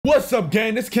What's up,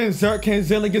 gang? This KenZerk,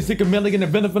 KenZerk, and the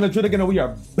villain from the Drill, and we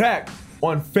are back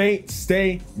on Fate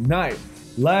Stay Night.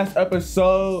 Last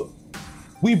episode,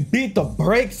 we beat the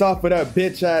brakes off of that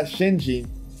bitch ass Shinji.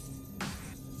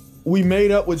 We made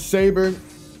up with Saber.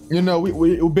 You know,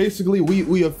 we officially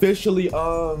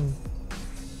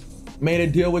made a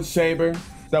deal with Saber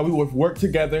that we would work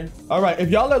together. All right,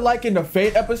 if y'all are liking the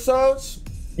Fate episodes,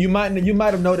 you might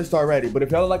have noticed already, but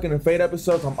if y'all are liking the Fate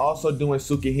episodes, I'm also doing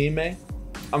Tsukihime.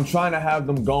 I'm trying to have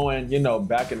them going, you know,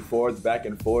 back and forth.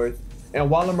 And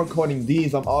while I'm recording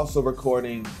these, I'm also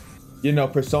recording, you know,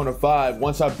 Persona 5.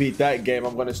 Once I beat that game,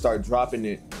 I'm going to start dropping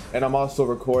it. And I'm also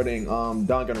recording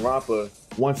Danganronpa.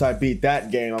 Once I beat that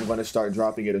game, I'm going to start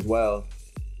dropping it as well.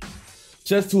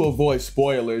 Just to avoid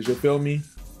spoilers, you feel me?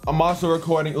 I'm also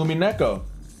recording Umineko.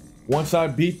 Once I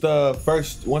beat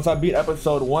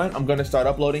episode 1, I'm going to start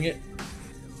uploading it.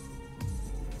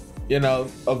 You know,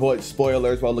 avoid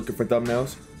spoilers while looking for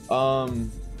thumbnails.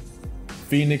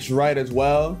 Phoenix Wright as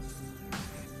well.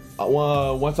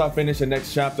 Once I finish the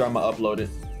next chapter, I'm gonna upload it.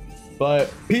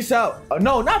 But peace out.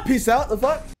 No, not peace out. The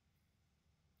fuck?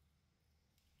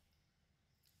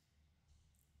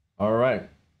 All right.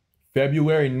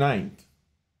 February 9th.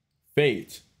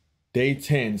 Fate. Day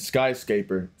 10.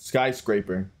 Skyscraper.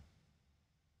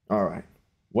 All right.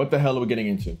 What the hell are we getting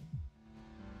into?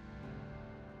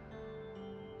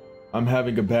 I'm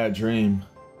having a bad dream.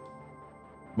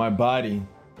 My body,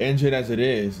 injured as it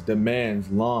is, demands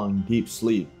long, deep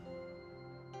sleep.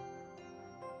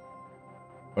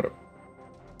 But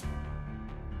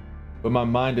my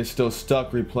mind is still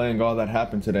stuck replaying all that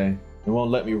happened today. It won't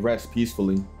let me rest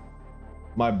peacefully.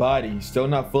 My body, still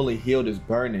not fully healed, is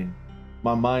burning.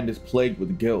 My mind is plagued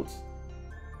with guilt.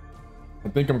 I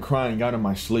think I'm crying out in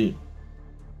my sleep.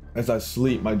 As I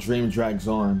sleep, my dream drags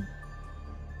on.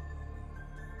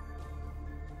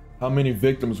 How many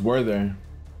victims were there?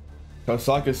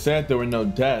 Kosaka said there were no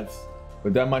deaths,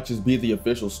 but that might just be the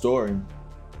official story.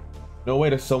 No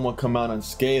way does someone come out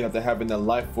unscathed after having their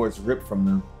life force ripped from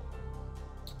them.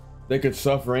 They could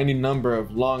suffer any number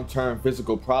of long-term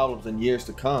physical problems in years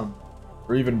to come,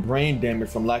 or even brain damage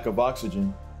from lack of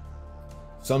oxygen.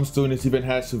 Some students even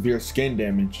had severe skin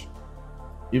damage.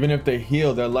 Even if they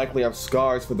heal, they'll likely have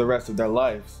scars for the rest of their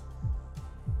lives.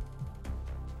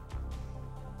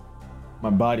 My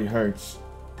body hurts.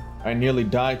 I nearly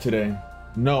died today.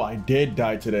 No, I did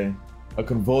die today. A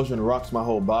convulsion rocks my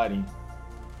whole body.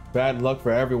 Bad luck for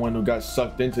everyone who got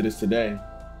sucked into this today,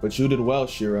 but you did well,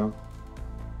 Shiro.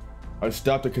 I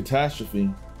stopped a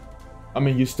catastrophe.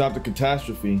 You stopped a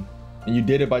catastrophe, and you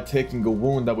did it by taking a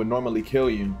wound that would normally kill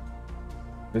you.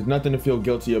 There's nothing to feel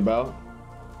guilty about.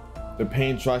 The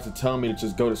pain tries to tell me to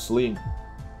just go to sleep.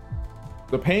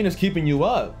 The pain is keeping you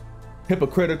up.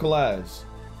 Hypocritical ass.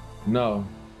 No,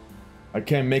 I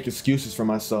can't make excuses for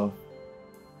myself.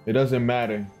 It doesn't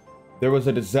matter. There was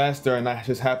a disaster and I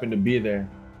just happened to be there,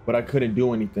 but I couldn't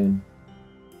do anything.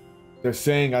 They're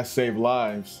saying I saved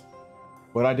lives,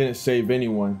 but I didn't save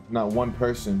anyone, not one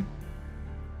person.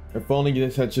 If only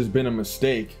this had just been a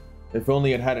mistake, if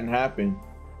only it hadn't happened,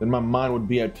 then my mind would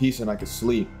be at peace and I could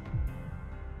sleep.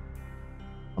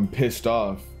 I'm pissed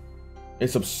off.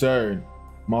 It's absurd.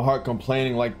 My heart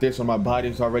complaining like this when my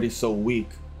body's already so weak.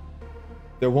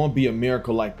 There won't be a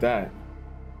miracle like that.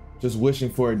 Just wishing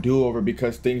for a do-over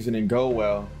because things didn't go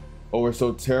well, or were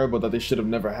so terrible that they should have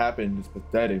never happened is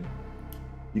pathetic.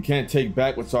 You can't take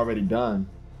back what's already done.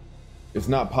 It's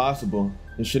not possible.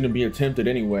 It shouldn't be attempted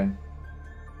anyway.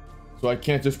 So I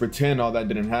can't just pretend all that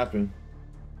didn't happen.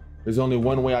 There's only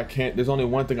one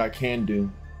thing I can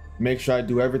do. Make sure I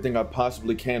do everything I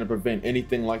possibly can to prevent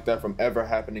anything like that from ever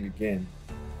happening again.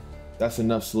 That's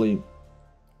enough sleep.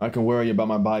 I can worry about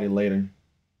my body later.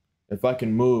 If I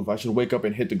can move, I should wake up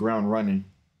and hit the ground running.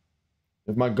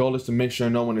 If my goal is to make sure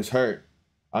no one is hurt,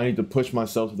 I need to push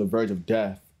myself to the verge of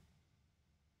death.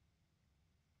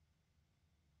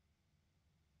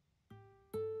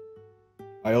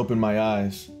 I open my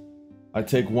eyes. I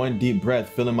take one deep breath,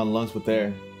 filling my lungs with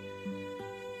air.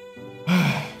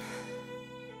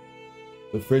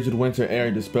 The frigid winter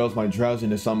air dispels my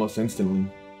drowsiness almost instantly.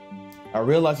 I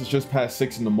realize it's just past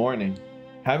 6 in the morning.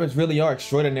 Habits really are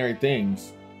extraordinary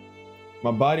things. My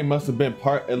body must have been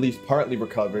at least partly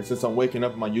recovered since I'm waking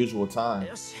up at my usual time.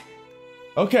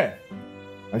 Okay.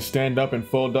 I stand up and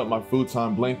fold up my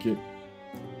futon blanket.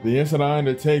 The instant I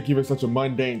undertake even such a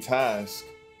mundane task.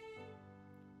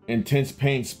 Intense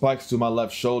pain spikes to my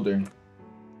left shoulder.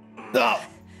 Oh!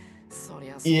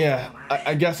 Yeah,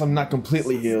 I guess I'm not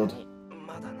completely healed.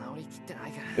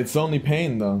 It's only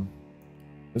pain though.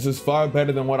 This is far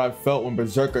better than what I felt when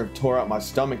Berserker tore out my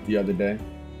stomach the other day.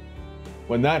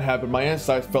 When that happened, my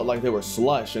insides felt like they were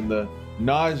slush, and the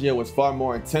nausea was far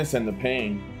more intense than the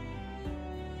pain.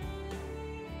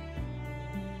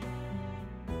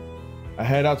 I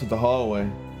head out to the hallway.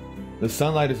 The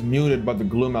sunlight is muted by the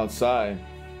gloom outside.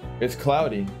 It's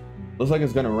cloudy. Looks like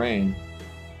it's gonna rain.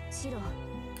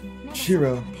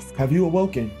 Shiro, have you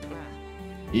awoken?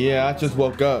 Yeah, I just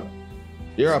woke up.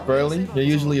 You're up early. You're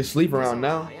usually asleep around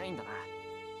now.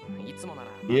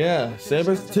 Yeah,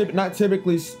 Saber's not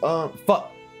typically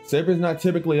Saber's not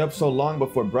typically up so long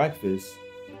before breakfast.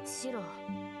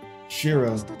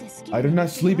 Shiro, I do not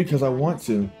sleep because I want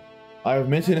to. I have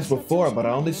mentioned this before, but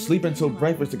I only sleep until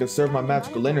breakfast to conserve my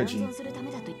magical energy.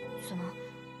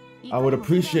 I would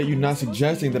appreciate you not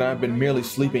suggesting that I've been merely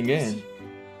sleeping in.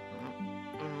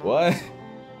 What?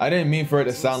 I didn't mean for it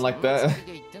to sound like that.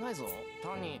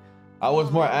 I was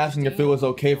more asking if it was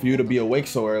okay for you to be awake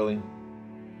so early.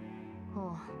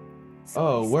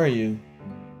 Oh, were you?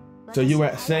 So you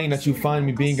were saying that you find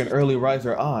me being an early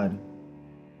riser odd.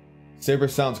 Saber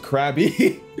sounds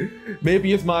crabby.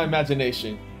 Maybe it's my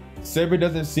imagination. Saber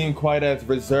doesn't seem quite as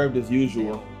reserved as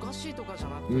usual.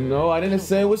 No, I didn't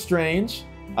say it was strange.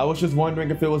 I was just wondering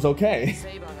if it was okay.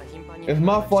 It's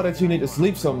my fault that you need to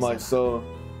sleep so much, so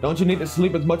don't you need to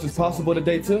sleep as much as possible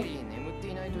today too?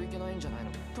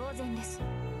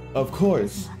 Of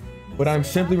course, but I'm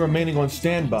simply remaining on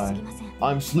standby.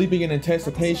 I'm sleeping in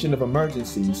anticipation of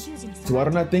emergencies, so I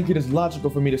do not think it is logical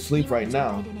for me to sleep right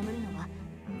now.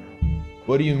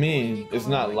 What do you mean? It's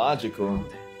not logical.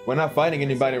 We're not fighting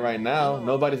anybody right now.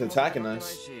 Nobody's attacking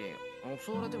us.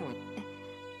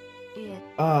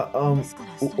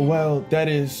 Well, that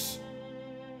is...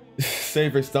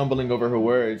 Saber stumbling over her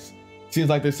words.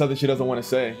 Seems like there's something she doesn't want to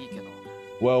say.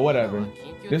 Well, whatever.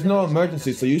 There's no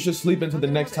emergency, so you should sleep until the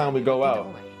next time we go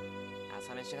out.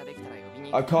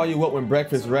 I'll call you up when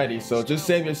breakfast's ready, so just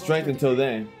save your strength until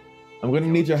then. I'm gonna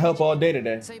need your help all day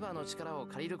today.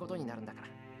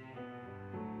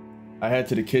 I head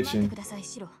to the kitchen.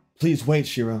 Please wait,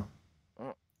 Shiro.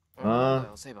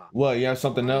 What, you have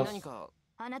something else?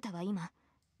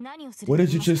 What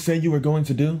did you just say you were going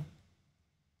to do?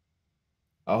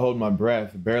 I hold my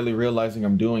breath, barely realizing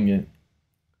I'm doing it.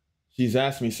 She's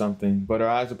asked me something, but her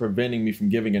eyes are preventing me from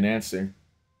giving an answer.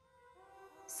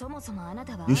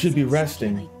 You should be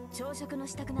resting.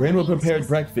 Rainbow prepared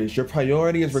breakfast. Your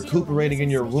priority is recuperating in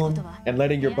your room and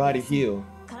letting your body heal.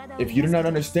 If you do not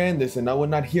understand this, then I will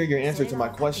not hear your answer to my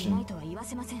question.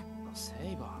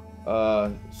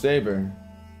 Saber.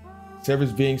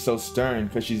 Saber's being so stern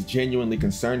because she's genuinely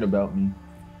concerned about me.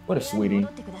 What a sweetie.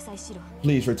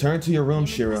 Please return to your room,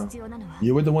 Shiro.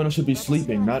 You were the one who should be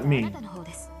sleeping, not me.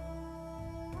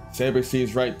 Saber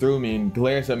sees right through me and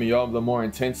glares at me all the more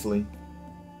intensely.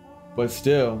 But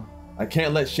still, I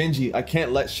can't let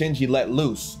Shinji let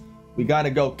loose. We gotta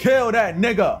go kill that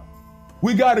nigga!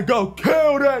 We gotta go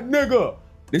kill that nigga!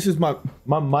 This is my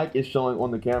mic is showing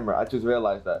on the camera. I just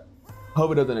realized that.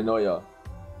 Hope it doesn't annoy y'all.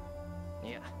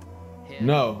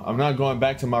 No, I'm not going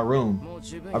back to my room.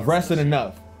 I've rested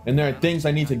enough, and there are things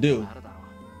I need to do.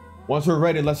 Once we're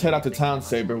ready, let's head out to town,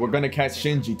 Saber. We're gonna catch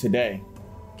Shinji today.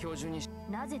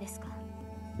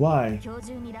 Why?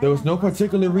 There was no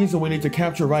particular reason we need to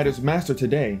capture Rider's master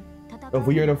today. If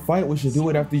we are to fight, we should do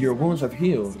it after your wounds have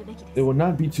healed. It will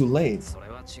not be too late.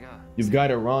 You've got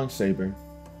it wrong, Saber.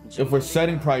 If we're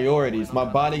setting priorities, my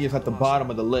body is at the bottom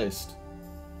of the list.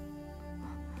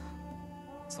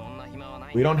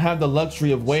 We don't have the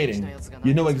luxury of waiting.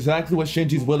 You know exactly what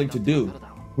Shinji's willing to do.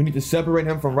 We need to separate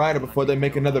him from Rider before they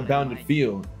make another bounded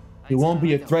field. He won't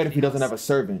be a threat if he doesn't have a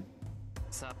servant.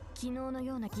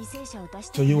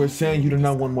 So you were saying you do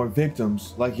not want more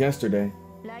victims, like yesterday.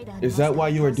 Is that why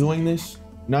you are doing this?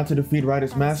 Not to defeat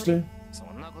Rider's master?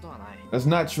 That's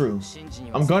not true.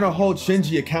 I'm gonna hold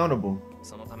Shinji accountable.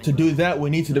 To do that,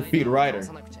 we need to defeat Rider.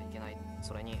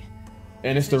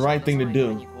 And it's the right thing to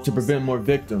do, to prevent more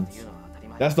victims.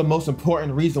 That's the most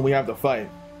important reason we have to fight.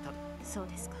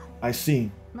 I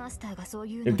see.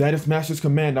 If that is Master's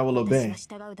command, I will obey.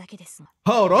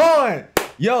 Hold on!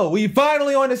 Yo, we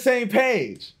finally on the same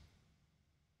page!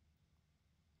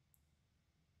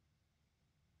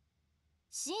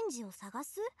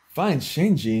 Find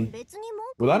Shinji?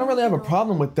 Well, I don't really have a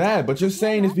problem with that, but you're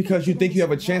saying it's because you think you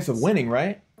have a chance of winning,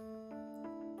 right?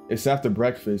 It's after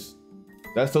breakfast.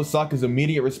 That's Tosaka's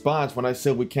immediate response when I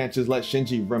said we can't just let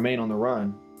Shinji remain on the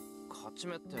run.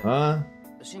 Huh?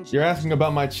 You're asking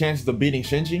about my chances of beating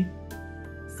Shinji?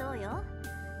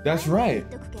 That's right.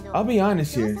 I'll be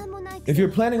honest here. If you're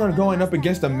planning on going up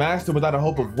against a master without a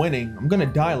hope of winning, I'm gonna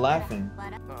die laughing.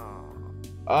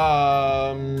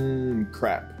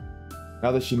 Crap.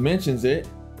 Now that she mentions it,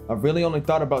 I've really only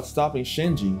thought about stopping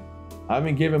Shinji. I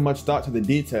haven't given much thought to the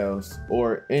details,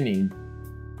 or any.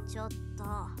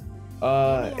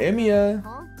 Emiya,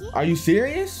 are you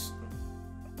serious?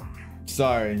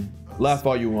 Sorry, laugh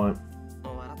all you want.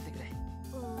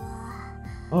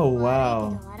 Oh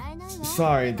wow.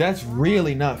 Sorry, that's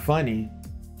really not funny.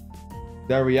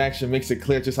 That reaction makes it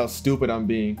clear just how stupid I'm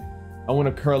being. I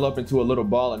want to curl up into a little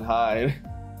ball and hide.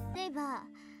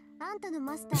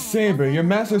 Saber, your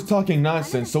master's talking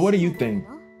nonsense, so what do you think?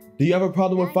 Do you have a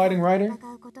problem with fighting Ryder?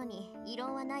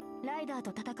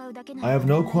 I have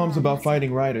no qualms about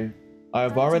fighting Ryder. I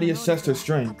have already assessed her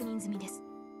strength.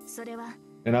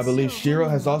 And I believe Shiro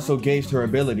has also gauged her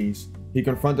abilities. He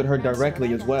confronted her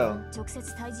directly as well.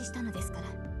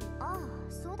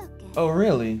 Oh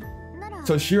really?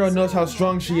 So Shiro knows how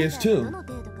strong she is too.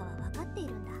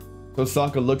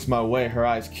 Tosaka looks my way, her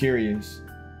eyes curious.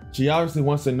 She obviously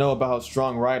wants to know about how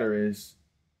strong Ryder is.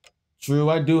 True,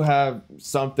 I do have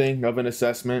something of an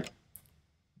assessment.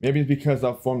 Maybe it's because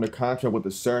I've formed a contract with the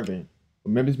servant,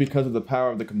 or maybe it's because of the power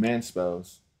of the command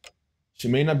spells. She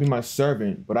may not be my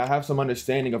servant, but I have some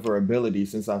understanding of her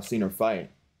abilities since I've seen her fight.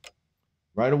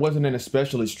 Ryder wasn't an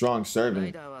especially strong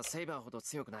servant.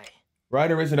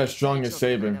 Ryder isn't as strong as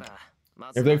Saber.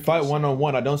 If they fight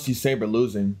one-on-one, I don't see Saber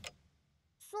losing.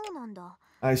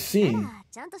 I see.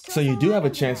 So you do have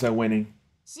a chance at winning.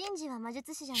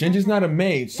 Shinji's not a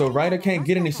mage, so Ryder can't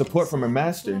get any support from her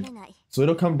master. So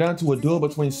it'll come down to a duel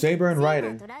between Saber and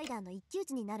Ryder.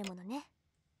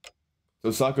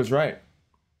 Tosaka's right.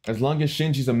 As long as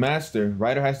Shinji's a master,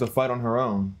 Ryder has to fight on her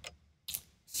own.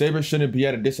 Saber shouldn't be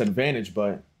at a disadvantage,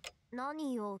 but...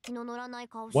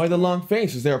 Why the long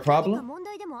face? Is there a problem?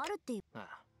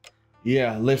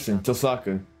 Yeah, listen,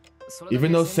 Tosaka.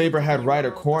 Even though Saber had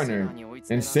Ryder cornered,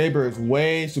 and Saber is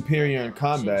way superior in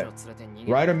combat,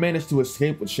 Ryder managed to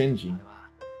escape with Shinji.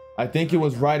 I think it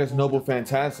was Ryder's noble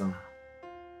phantasm.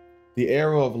 The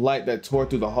arrow of light that tore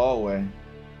through the hallway.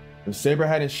 If Saber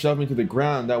hadn't shoved me to the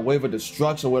ground, that wave of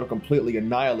destruction would have completely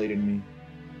annihilated me.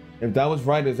 If that was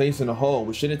Ryder's ace in the hole,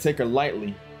 we shouldn't take her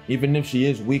lightly, even if she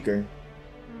is weaker.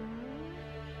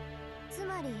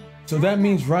 So that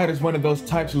means Ryder's one of those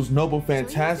types whose noble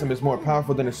phantasm is more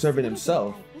powerful than a servant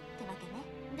himself.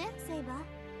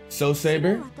 So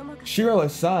Saber, Shiro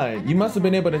aside, you must have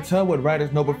been able to tell what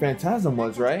Ryder's noble phantasm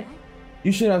was, right?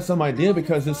 You should have some idea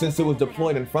since it was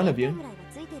deployed in front of you.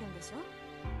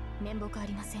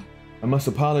 I must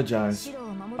apologize.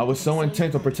 I was so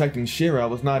intent on protecting Shiro, I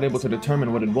was not able to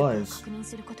determine what it was.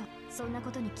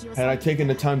 Had I taken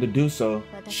the time to do so,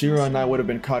 Shiro and I would have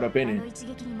been caught up in it.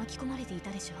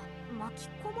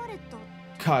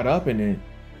 Caught up in it?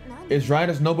 Is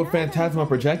Ryder's noble phantasm a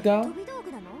projectile?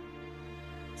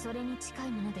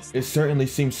 It certainly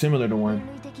seems similar to one.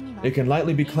 It can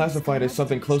lightly be classified as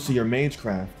something close to your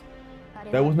magecraft.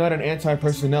 That was not an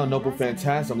anti-personnel noble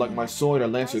phantasm like my sword or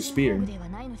lancer spear.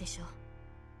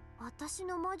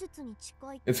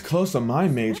 It's close to my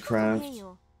magecraft.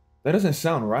 That doesn't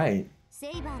sound right.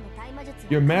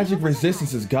 Your magic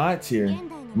resistance is god tier.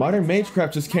 Modern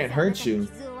magecraft just can't hurt you.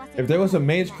 If there was a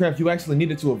magecraft you actually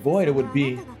needed to avoid, it would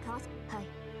be...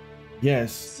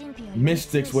 Yes,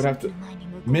 mystics would have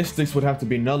to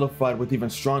be nullified with even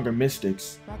stronger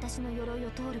mystics.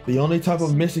 The only type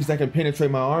of mystics that can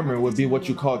penetrate my armor would be what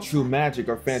you call true magic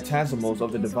or phantasmals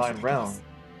of the divine realm.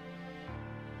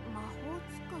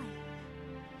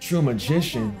 True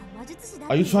magician?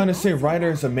 Are you trying to say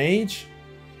Ryder is a mage?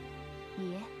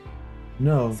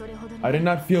 No, I did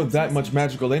not feel that much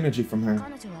magical energy from her.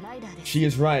 She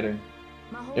is Ryder.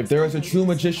 If there is a true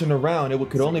magician around, it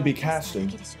could only be Caster.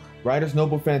 Ryder's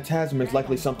noble phantasm is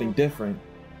likely something different.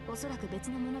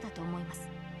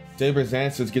 Saber's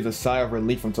answers gives a sigh of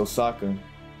relief from Tosaka.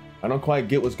 I don't quite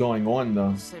get what's going on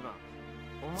though.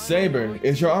 Saber,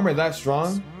 is your armor that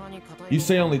strong? You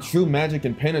say only true magic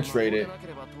can penetrate it.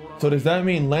 So does that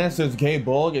mean Lancer's gay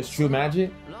bulk is true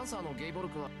magic?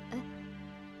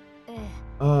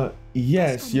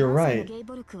 Yes, you're right.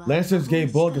 Lancer's gay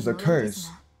bulk is a curse,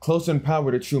 close in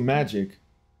power to true magic.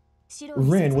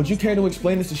 Rin, would you care to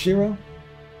explain this to Shiro?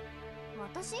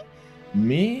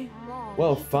 Me?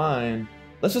 Well, fine.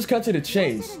 Let's just cut to the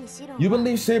chase. You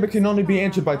believe Saber can only be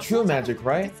injured by true magic,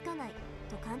 right?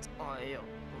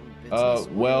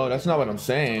 Well, that's not what I'm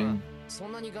saying.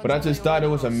 But I just thought it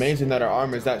was amazing that her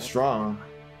armor is that strong.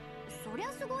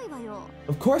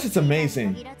 Of course it's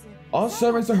amazing. All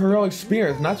servants are heroic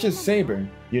spirits, not just Saber,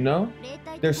 you know?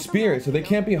 They're spirits, so they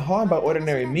can't be harmed by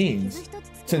ordinary means,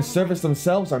 since servants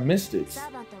themselves are mystics.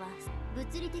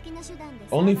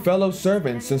 Only fellow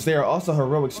servants, since they are also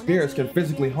heroic spirits, can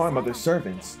physically harm other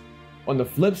servants. On the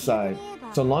flip side,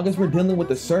 so long as we're dealing with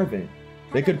the servant,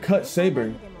 they could cut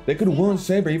Saber, They could wound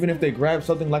Saber even if they grab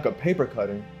something like a paper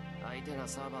cutter.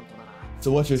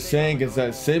 So what you're saying is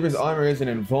that Saber's armor isn't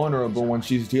invulnerable when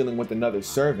she's dealing with another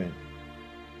servant.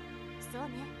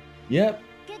 Yep,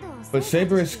 but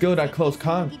Saber is skilled at close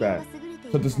combat,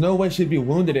 so there's no way she'd be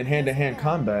wounded in hand-to-hand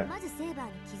combat.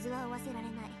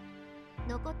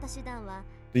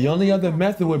 The only other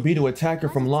method would be to attack her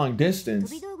from long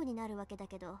distance.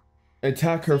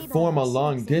 Attack her from a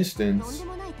long distance,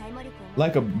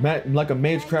 like a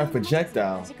magecraft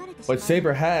projectile. But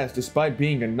Saber has, despite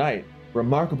being a knight,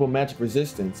 remarkable magic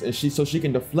resistance, and so she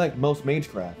can deflect most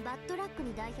magecraft.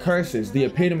 Curses, the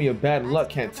epitome of bad luck,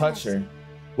 can't touch her,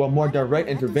 while more direct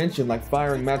intervention like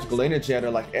firing magical energy at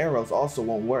her like arrows also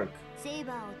won't work.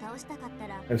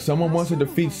 If someone wants to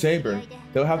defeat Saber,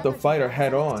 they'll have to fight her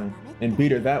head on and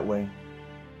beat her that way.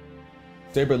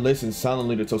 Saber listens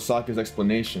silently to Tosaka's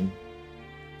explanation.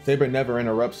 Saber never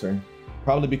interrupts her,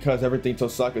 probably because everything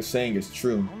Tosaka's saying is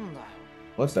true.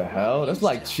 What the hell? That's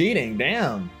like cheating,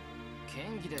 damn!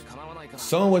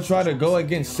 Someone would try to go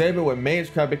against Saber with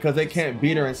magecraft because they can't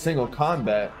beat her in single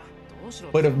combat.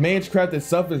 But if magecraft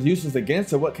itself is useless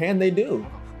against her, what can they do?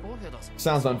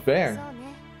 Sounds unfair.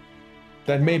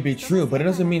 That may be true, but it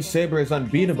doesn't mean Saber is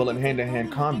unbeatable in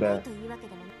hand-to-hand combat.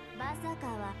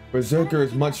 Berserker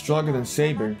is much stronger than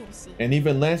Saber, and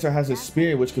even Lancer has a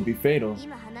spear which could be fatal.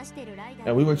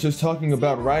 And we were just talking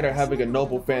about Rider having a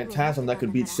noble phantasm that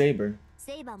could beat Saber.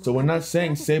 So we're not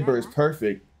saying Saber is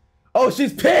perfect. Oh,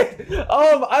 she's pissed!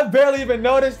 Oh, I barely even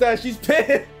noticed that. She's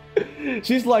pissed!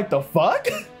 She's like, the fuck?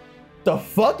 The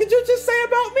fuck did you just say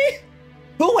about me?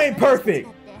 Who ain't perfect?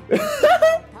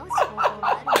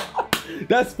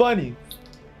 That's funny.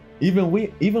 Even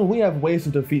we have ways to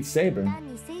defeat Saber.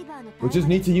 We just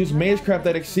need to use magecraft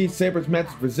that exceeds Saber's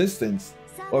magic resistance,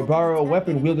 or borrow a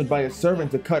weapon wielded by a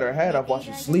servant to cut her head off while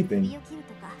she's sleeping.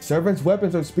 Servants'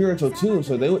 weapons are spiritual too,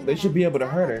 so they should be able to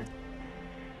hurt her.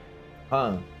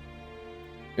 Huh.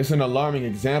 It's an alarming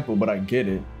example, but I get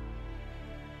it.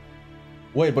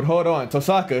 Wait, but hold on,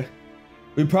 Tosaka.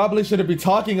 We probably shouldn't be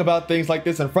talking about things like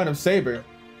this in front of Saber.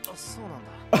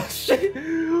 Oh, shit.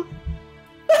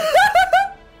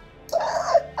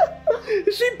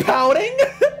 Is she pouting?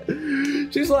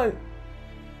 She's like...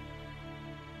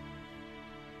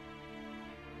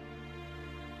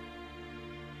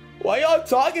 Why y'all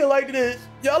talking like this?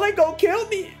 Y'all ain't gonna kill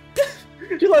me.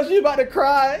 She's like, she about to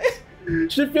cry.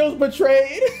 She feels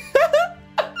betrayed.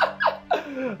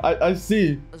 I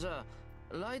see.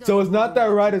 So it's not that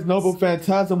Rider's noble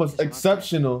phantasm was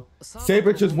exceptional.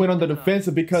 Saber just went on the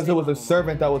defensive because it was a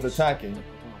servant that was attacking.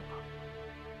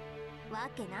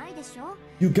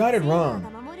 You got it wrong.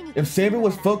 If Saber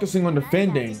was focusing on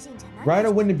defending,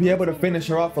 Rider wouldn't be able to finish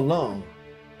her off alone.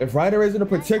 If Rider isn't a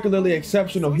particularly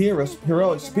exceptional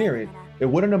heroic spirit, it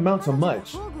wouldn't amount to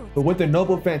much. But with the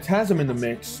noble phantasm in the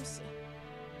mix...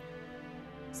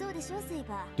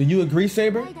 Do you agree,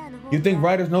 Saber? You think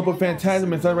Rider's noble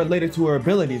phantasm is unrelated to her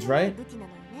abilities, right?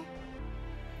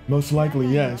 Most likely,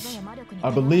 yes. I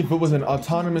believe it was an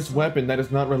autonomous weapon that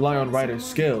does not rely on Rider's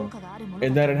skill,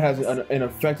 and that it has an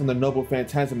effect on the noble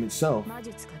phantasm itself.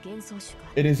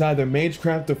 It is either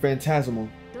magecraft or phantasmal.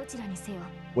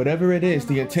 Whatever it is,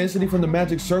 the intensity from the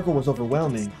magic circle was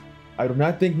overwhelming. I do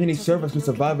not think many servants could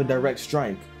survive a direct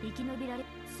strike.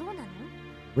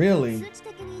 Really?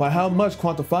 By how much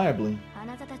quantifiably?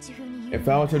 If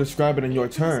I were to describe it in your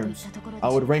terms, I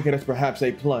would rank it as perhaps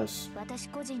A+.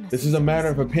 This is a matter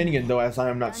of opinion though, as I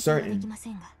am not certain.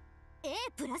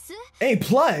 A+?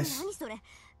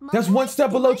 That's one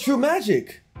step below true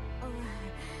magic!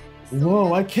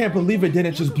 Whoa, I can't believe it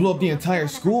didn't just blow up the entire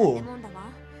school.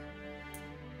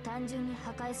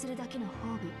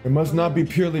 It must not be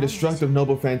purely destructive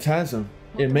noble phantasm.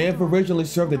 It may have originally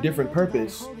served a different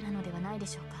purpose.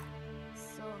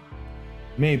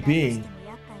 Maybe,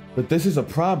 but this is a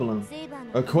problem.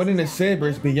 According to Saber,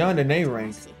 it's beyond an A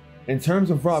rank. In terms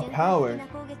of raw power,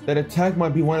 that attack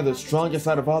might be one of the strongest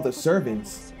out of all the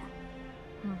servants.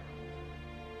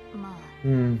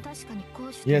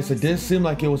 Yes, it did seem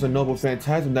like it was a noble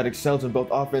phantasm that excels in both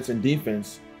offense and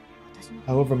defense.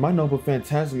 However, my noble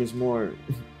phantasm is more...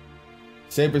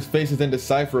 Saber's face is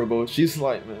indecipherable. She's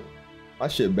like, man, my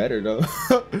shit better though.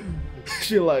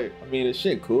 She like, I mean, this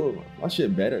shit cool. My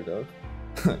shit better though.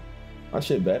 My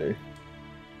shit better.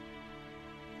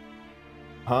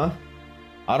 Huh?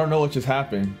 I don't know what just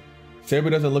happened. Saber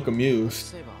doesn't look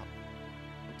amused.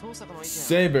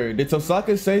 Saber, did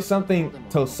Tosaka say something?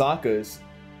 Tosaka's.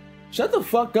 Shut the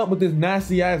fuck up with this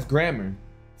nasty ass grammar.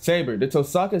 Saber, did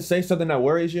Tosaka say something that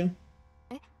worries you?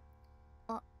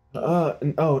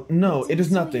 Oh, no, it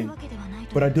is nothing.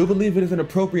 But I do believe it is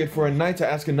inappropriate for a knight to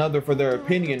ask another for their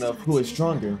opinion of who is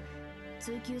stronger.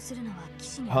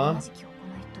 Huh?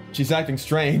 She's acting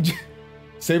strange.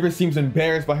 Saber seems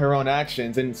embarrassed by her own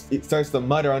actions and starts to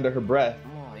mutter under her breath.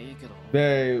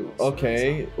 Very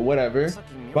okay, whatever.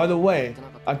 By the way,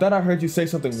 I thought I heard you say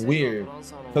something weird.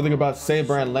 Something about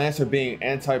Saber and Lancer being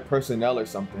anti-personnel or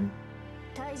something.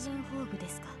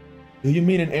 Do you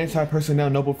mean an anti-personnel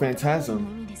noble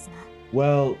phantasm?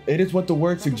 Well, it is what the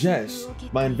word suggests.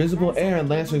 My invisible air and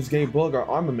Lancer's gay bulk are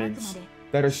armaments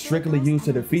that are strictly used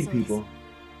to defeat people.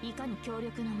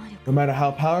 No matter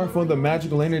how powerful the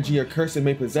magical energy or curse it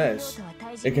may possess,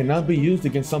 it cannot be used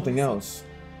against something else.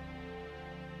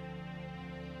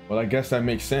 Well, I guess that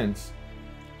makes sense.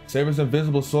 Saber's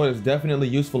invisible sword is definitely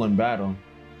useful in battle,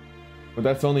 but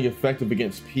that's only effective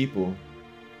against people.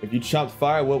 If you chopped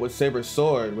firewood with Saber's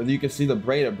sword, whether you can see the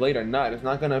blade or not, it's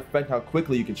not going to affect how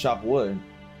quickly you can chop wood.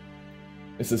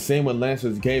 It's the same with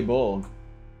Lancer's gay bulk.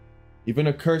 Even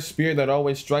a cursed spear that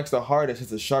always strikes the hardest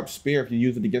is a sharp spear if you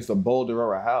use it against a boulder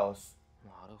or a house.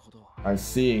 I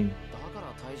see.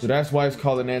 So that's why it's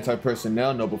called an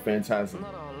anti-personnel noble phantasm.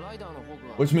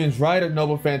 Which means Rider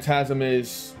noble phantasm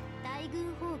is...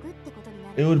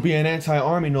 It would be an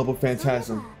anti-army noble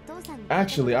phantasm.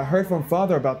 Actually, I heard from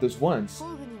Father about this once.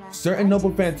 Certain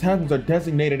noble phantasms are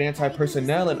designated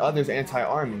anti-personnel and others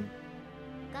anti-army.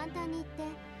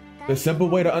 The simple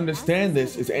way to understand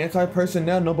this is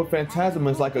anti-personnel noble phantasm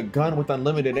is like a gun with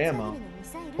unlimited ammo,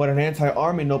 but an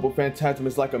anti-army noble phantasm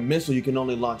is like a missile you can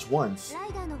only launch once.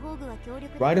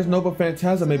 Rider's noble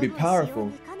phantasm may be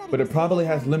powerful, but it probably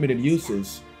has limited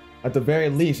uses. At the very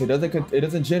least, it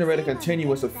doesn't generate a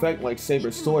continuous effect like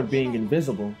Saber's sword being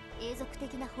invisible.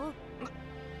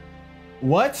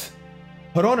 What?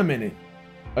 Hold on a minute.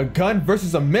 A gun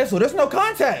versus a missile? There's no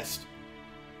contest!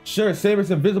 Sure, Saber's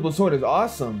invisible sword is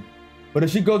awesome, but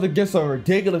if she goes against a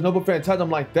ridiculous noble phantasm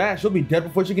like that, she'll be dead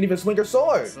before she can even swing her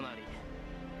sword.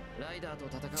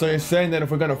 So you're saying that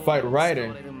if we're gonna fight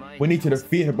Rider, we need to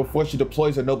defeat her before she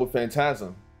deploys her noble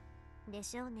phantasm?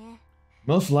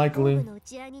 Most likely.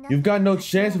 You've got no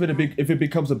chance if it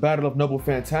becomes a battle of noble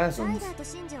phantasms.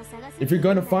 If you're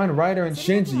going to find Rider and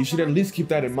Shinji, you should at least keep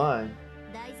that in mind.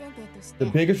 The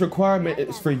biggest requirement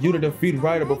is for you to defeat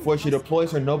Rider before she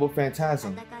deploys her noble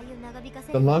phantasm.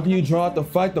 The longer you draw out the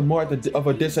fight, the more of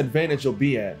a disadvantage you'll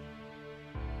be at.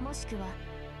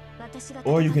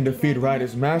 Or you can defeat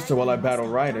Rider's master while I battle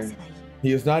Rider.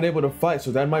 He is not able to fight,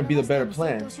 so that might be the better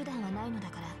plan.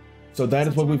 So that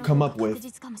is what we've come up with.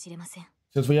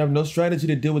 Since we have no strategy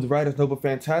to deal with Rider's noble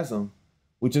phantasm,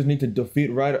 we just need to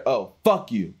defeat Rider. Oh,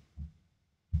 fuck you.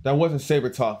 That wasn't Saber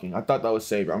talking. I thought that was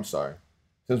Saber. I'm sorry.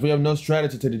 Since we have no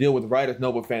strategy to deal with Rider's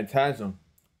noble phantasm,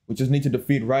 we just need to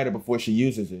defeat Rider before she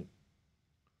uses it.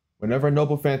 Whenever a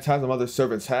noble phantasm other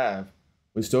servants have,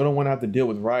 we still don't want to have to deal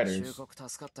with Riders.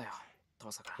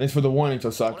 Thanks for the warning,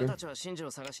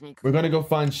 Tosaka. We're gonna go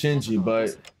find Shinji,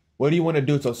 but what do you want to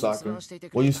do,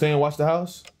 Tosaka? Will you stay and watch the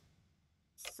house?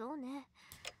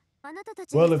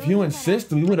 Well, if you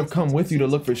insist, we would have come with you to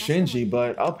look for Shinji,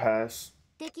 but I'll pass.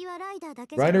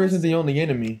 Rider isn't the only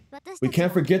enemy. We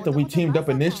can't forget that we teamed up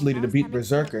initially to beat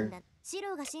Berserker.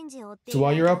 So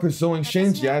while you're out pursuing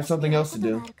Shinji, I have something else to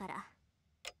do.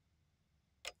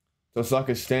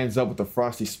 Tosaka stands up with a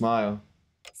frosty smile.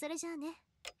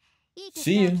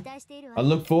 See you. I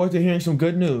look forward to hearing some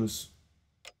good news.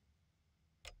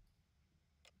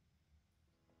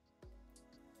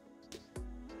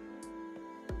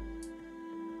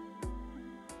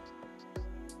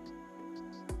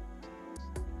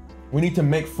 We need to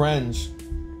make friends.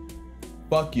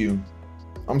 Fuck you.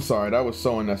 I'm sorry, that was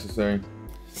so unnecessary.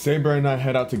 Saber and I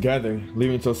head out together,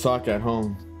 leaving Tosaka at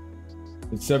home.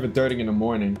 It's 7:30 in the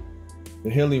morning. The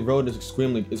hilly road is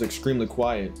extremely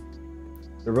quiet.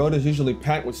 The road is usually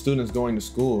packed with students going to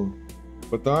school,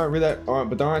 but there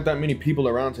aren't that many people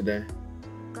around today.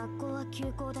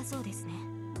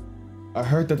 I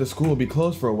heard that the school will be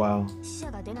closed for a while.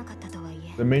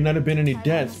 There may not have been any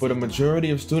deaths, but a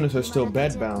majority of students are still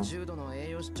bedbound.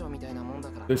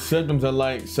 The symptoms are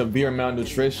like severe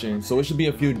malnutrition, so it should be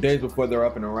a few days before they're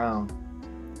up and around.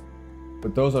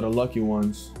 But those are the lucky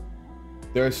ones.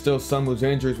 There are still some whose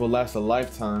injuries will last a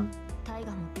lifetime.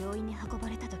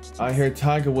 I hear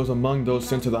Taiga was among those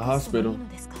sent to the hospital.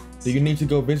 Do you need to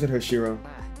go visit her, Shiro?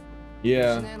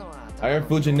 Yeah. I heard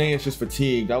Fujine is just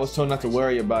fatigued. I was told not to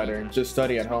worry about her and just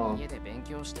study at home.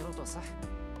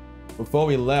 Before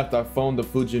we left, I phoned the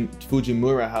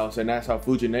Fujimura house and asked how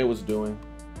Fujine was doing.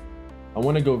 I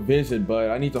want to go visit,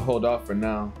 but I need to hold off for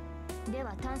now.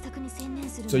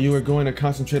 So you were going to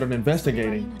concentrate on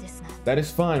investigating? That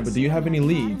is fine, but do you have any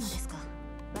leads?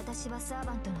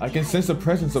 I can sense the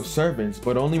presence of servants,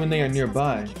 but only when they are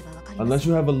nearby. Unless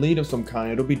you have a lead of some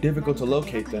kind, it'll be difficult to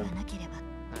locate them.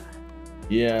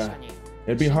 Yeah,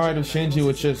 it'd be hard if Shinji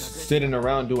was just sitting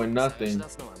around doing nothing.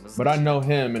 But I know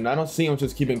him, and I don't see him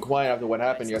just keeping quiet after what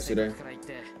happened yesterday.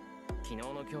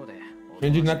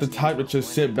 Shinji's not the type to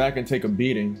just sit back and take a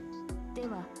beating.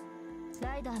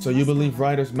 So you believe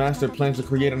Rider's master plans to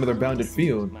create another bounded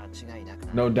field?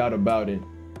 No doubt about it.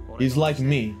 He's like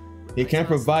me. He can't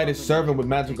provide his servant with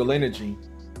magical energy.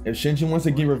 If Shinji wants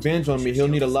to get revenge on me, he'll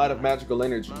need a lot of magical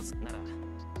energy.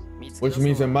 Which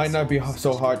means it might not be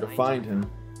so hard to find him.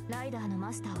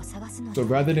 So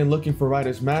rather than looking for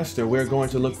Rider's master, we're going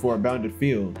to look for a bounded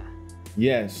field.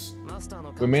 Yes.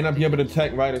 We may not be able to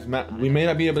detect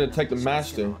the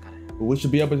master, but we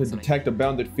should be able to detect a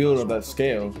bounded field of that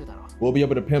scale. We'll be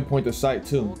able to pinpoint the site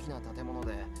too.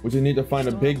 We just need to find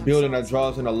a big building that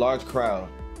draws in a large crowd.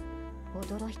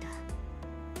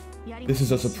 This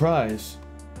is a surprise.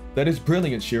 That is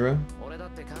brilliant, Shira.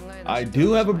 I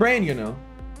do have a brain, you know.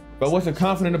 If I wasn't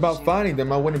confident about finding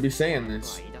them, I wouldn't be saying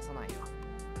this.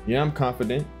 Yeah, I'm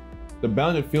confident. The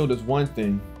bounded field is one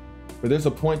thing, but there's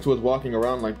a point to us walking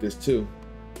around like this too.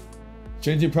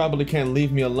 Shinji probably can't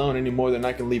leave me alone any more than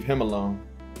I can leave him alone.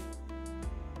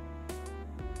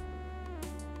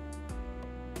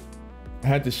 I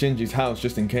head to Shinji's house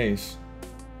just in case.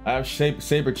 I have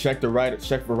Saber check for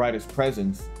Rider's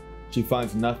presence. She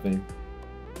finds nothing.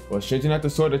 Well, Shinji not the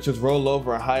sort to just roll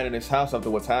over and hide in his house after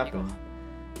what's happened.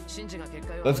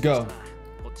 Let's go.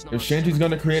 If Shinji's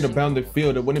gonna create a bounded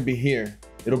field, it wouldn't be here.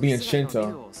 It'll be in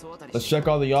Shinto. Let's check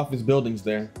all the office buildings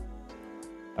there.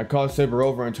 I call Saber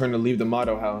over and turn to leave the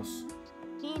Motto house.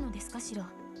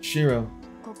 Shiro,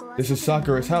 this is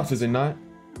Sakura's house, is it not?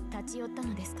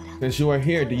 Since you are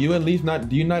here, do you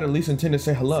not at least intend to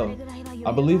say hello?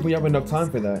 I believe we have enough time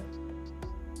for that.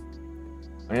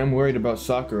 I am worried about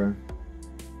Sakura.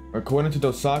 According to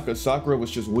Dosaka, Sakura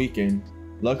was just weakened.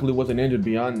 Luckily wasn't injured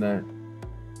beyond that.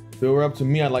 If it were up to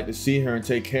me, I'd like to see her and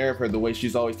take care of her the way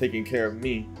she's always taking care of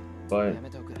me, but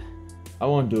I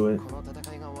won't do it.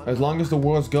 As long as the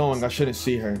war's going, I shouldn't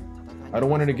see her. I don't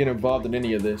want her to get involved in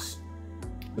any of this.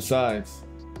 Besides,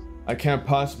 I can't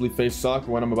possibly face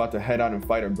Sakura when I'm about to head out and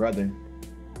fight her brother.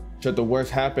 Should the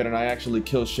worst happen and I actually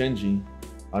kill Shinji,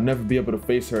 I'll never be able to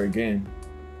face her again.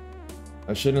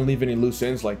 I shouldn't leave any loose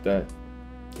ends like that.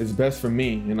 It's best for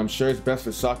me, and I'm sure it's best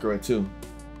for Sakura too.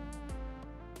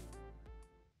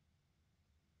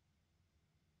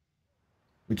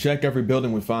 We check every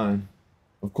building we find.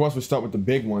 Of course we start with the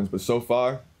big ones, but so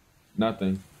far,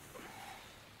 nothing.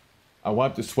 I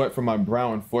wipe the sweat from my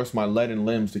brow and force my leaden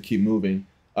limbs to keep moving.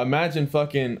 Imagine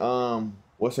fucking,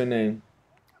 what's her name?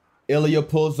 Ilya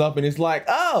pulls up and it's like,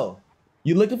 oh,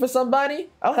 you looking for somebody?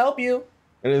 I'll help you.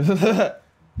 And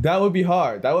that would be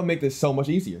hard. That would make this so much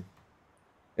easier.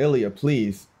 Ilya,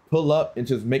 please, pull up and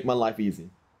just make my life easy.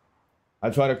 I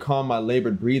try to calm my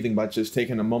labored breathing by just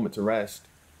taking a moment to rest.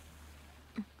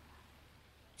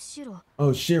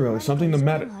 Oh, Shiro, is something the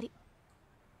matter?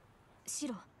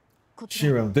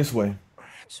 Shiro, this way.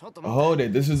 Hold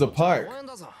it, this is a park.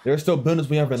 There are still buildings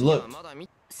we haven't looked.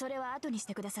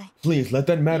 Please, let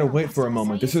that matter wait for a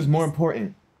moment. This is more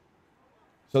important.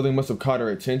 Something must have caught her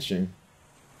attention.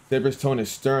 Saber's tone is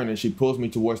stern and she pulls me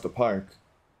towards the park.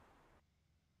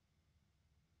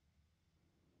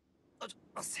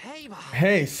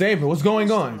 Hey, Saber, what's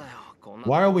going on?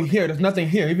 Why are we here? There's nothing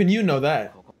here. Even you know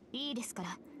that.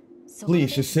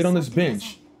 Please, just sit on this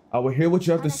bench. I will hear what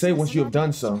you have to say once you have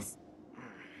done so.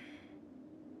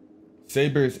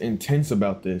 Saber is intense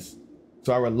about this,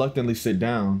 so I reluctantly sit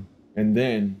down, and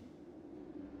then,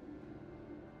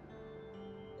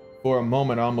 for a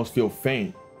moment, I almost feel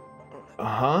faint.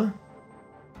 I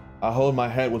hold my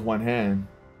head with one hand.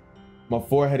 My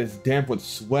forehead is damp with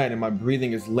sweat and my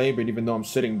breathing is labored even though I'm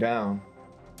sitting down.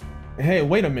 Hey,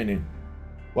 wait a minute.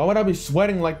 Why would I be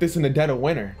sweating like this in the dead of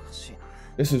winter?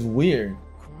 This is weird.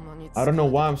 I don't know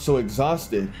why I'm so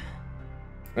exhausted.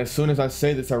 As soon as I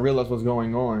say this, I realize what's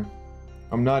going on.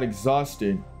 I'm not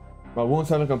exhausted. My wounds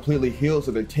haven't completely healed,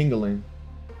 so they're tingling.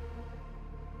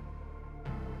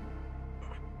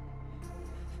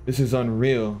 This is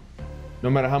unreal. No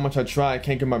matter how much I try, I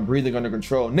can't get my breathing under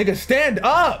control. Nigga, stand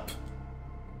up!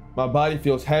 My body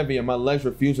feels heavy and my legs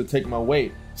refuse to take my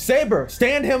weight. Saber,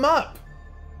 stand him up!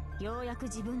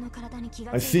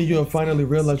 I see you have finally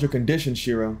realized your condition,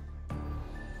 Shiro.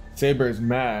 Saber is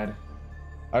mad.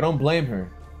 I don't blame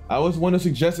her. I was one who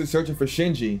suggested searching for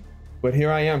Shinji, but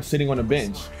here I am sitting on a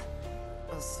bench.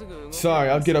 Sorry,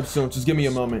 I'll get up soon. Just give me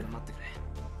a moment.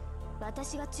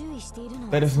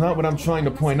 That is not what I'm trying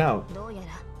to point out.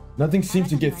 Nothing seems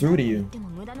to get through to you.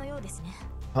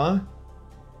 Huh?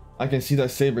 I can see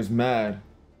that Saber's mad.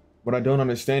 What I don't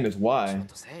understand is why.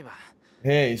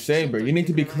 Hey, Saber, you need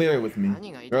to be clear with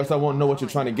me, or else I won't know what you're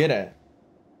trying to get at.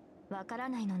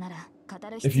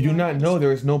 If you do not know,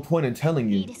 there is no point in telling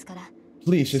you.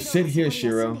 Please, just sit here,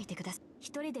 Shiro.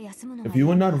 If you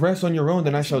will not rest on your own,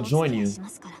 then I shall join you.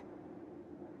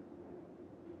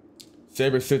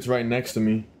 Saber sits right next to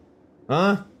me.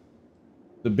 Huh?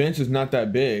 The bench is not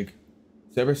that big.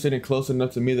 Saber's sitting close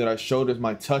enough to me that our shoulders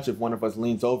might touch if one of us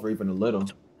leans over even a little.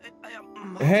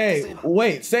 Hey,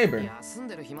 wait, Saber.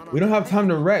 We don't have time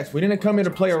to rest. We didn't come here to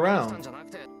play around.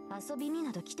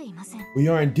 We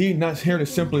are indeed not here to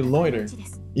simply loiter.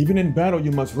 Even in battle,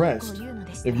 you must rest.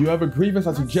 If you have a grievance,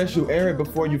 I suggest you air it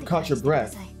before you've caught your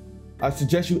breath. I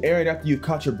suggest you air it after you've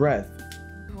caught your breath.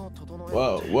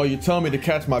 Whoa, well, you tell me to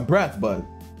catch my breath, but...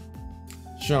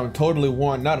 Sure, I'm totally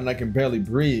worn out and I can barely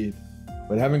breathe.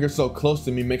 But having her so close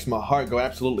to me makes my heart go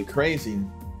absolutely crazy.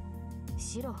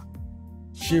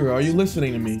 Shiro, are you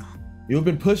listening to me? You have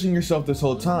been pushing yourself this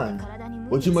whole time.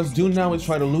 What you must do now is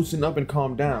try to loosen up and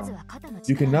calm down.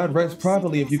 You cannot rest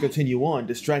properly if you continue on,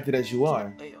 distracted as you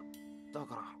are.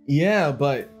 Yeah,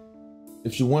 but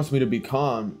if she wants me to be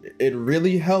calm, it'd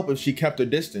really help if she kept her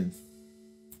distance.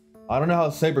 I don't know how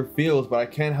Saber feels, but I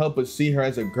can't help but see her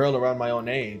as a girl around my own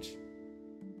age.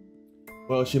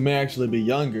 Well, she may actually be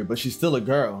younger, but she's still a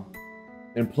girl.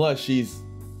 And plus, she's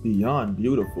beyond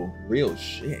beautiful. Real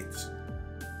shit.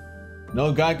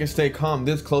 No guy can stay calm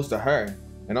this close to her,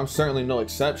 and I'm certainly no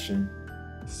exception.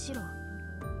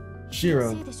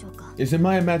 Shiro, is it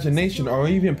my imagination or are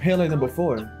you even paler than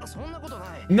before?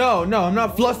 No, I'm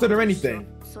not flustered or anything.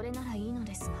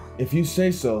 If you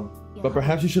say so, but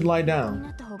perhaps you should lie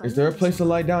down. Is there a place to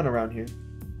lie down around here?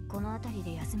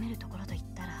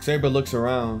 Saber looks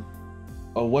around.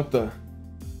 Oh, what are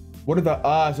the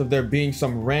odds of there being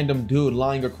some random dude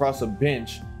lying across a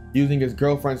bench using his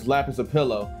girlfriend's lap as a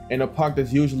pillow in a park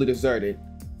that's usually deserted?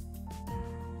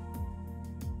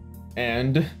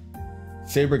 And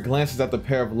Saber glances at the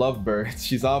pair of lovebirds.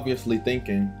 She's obviously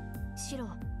thinking,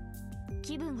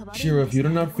 Shiro, if you do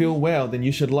not feel well, then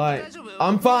you should lie.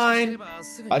 I'm fine.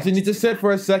 I just need to sit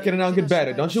for a second and I'll get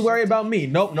better. Don't you worry about me.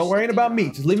 Nope, no worrying about me.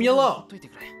 Just leave me alone.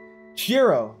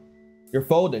 Shiro, you're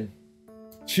folding.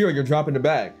 Shiro, you're dropping the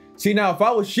bag. See, now, if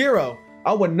I was Shiro,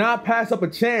 I would not pass up a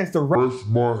chance to rest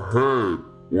my head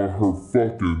while her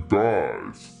fucking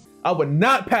dies. I would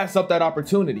not pass up that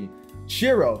opportunity.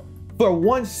 Shiro, for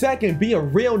 1 second, be a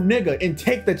real nigga and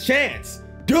take the chance.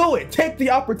 Do it. Take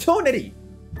the opportunity.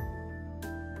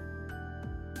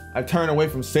 I turn away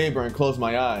from Saber and close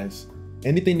my eyes.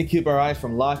 Anything to keep our eyes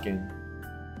from locking.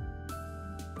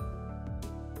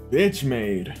 Bitch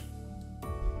made.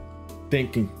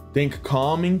 Think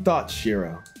calming thoughts,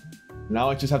 Shiro. Now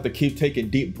I just have to keep taking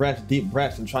deep breaths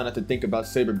and try not to think about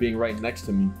Saber being right next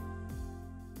to me.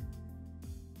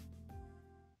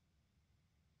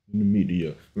 In the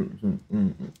media.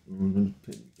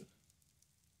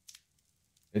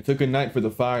 It took a night for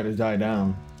the fire to die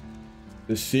down.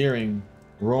 The searing,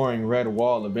 roaring red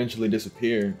wall eventually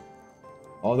disappeared.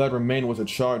 All that remained was a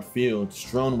charred field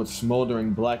strewn with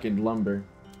smoldering blackened lumber.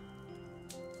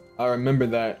 I remember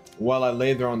that while I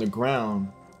lay there on the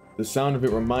ground, the sound of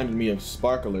it reminded me of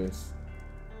sparklers.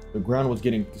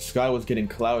 The sky was getting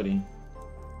cloudy.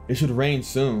 It should rain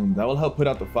soon. That will help put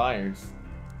out the fires.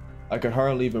 I could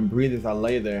hardly even breathe as I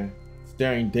lay there,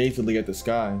 staring dazedly at the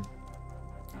sky.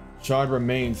 Charred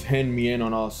remains hemmed me in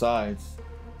on all sides.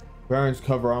 Burns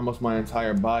cover almost my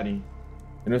entire body,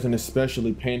 and there's an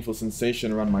especially painful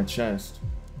sensation around my chest.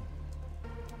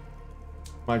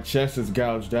 My chest is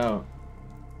gouged out.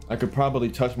 I could probably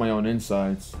touch my own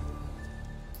insides.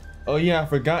 Oh yeah, I've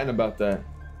forgotten about that.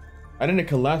 I didn't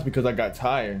collapse because I got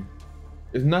tired.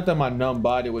 It's not that my numb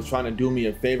body was trying to do me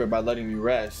a favor by letting me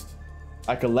rest.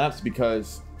 I collapsed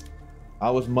because I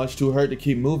was much too hurt to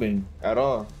keep moving at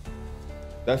all.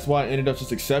 That's why I ended up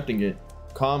just accepting it,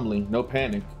 calmly, no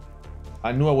panic.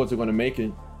 I knew I wasn't going to make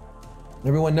it.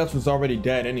 Everyone else was already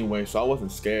dead anyway, so I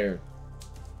wasn't scared.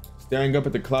 Staring up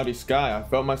at the cloudy sky, I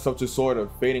felt myself just sort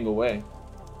of fading away.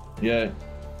 Yet,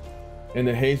 in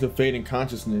the haze of fading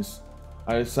consciousness,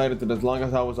 I decided that as long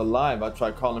as I was alive, I'd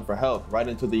try calling for help right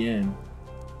until the end.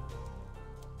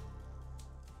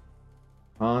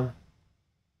 Huh?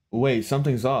 Wait,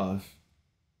 something's off.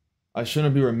 I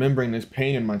shouldn't be remembering this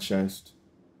pain in my chest.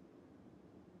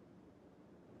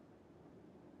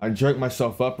 I jerked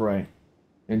myself upright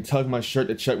and tugged my shirt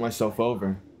to check myself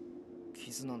over.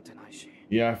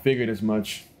 Yeah, I figured as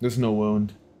much. There's no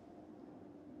wound.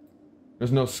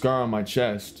 There's no scar on my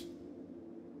chest.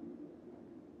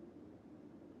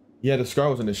 Yeah, the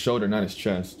scar was on his shoulder, not his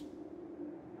chest.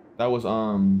 That was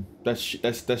that's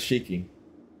Shiki.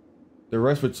 The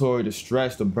respiratory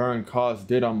distress the burn caused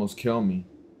did almost kill me,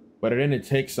 but it didn't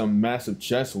take some massive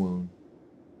chest wound.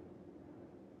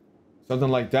 Something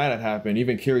like that had happened,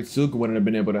 even Kiritsugu wouldn't have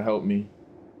been able to help me.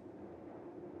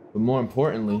 But more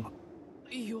importantly,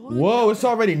 whoa, it's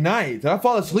already night. Did I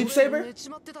fall asleep, Saber?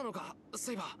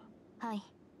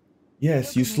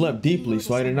 Yes, you slept deeply,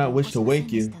 so I did not wish to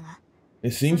wake you.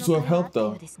 It seems to have helped,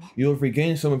 though. You have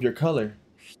regained some of your color.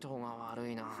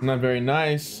 Not very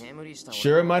nice.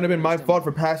 Sure, it might have been my fault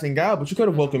for passing out, but you could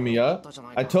have woken me up.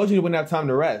 I told you you wouldn't have time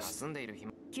to rest.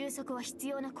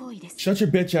 Shut your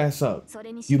bitch ass up.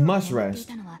 You must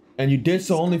rest. And you did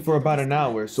so only for about an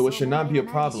hour, so it should not be a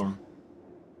problem.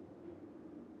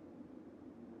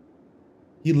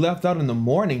 He left out in the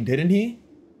morning, didn't he?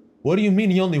 What do you mean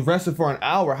he only rested for an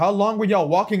hour? How long were y'all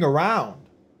walking around?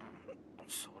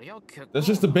 That's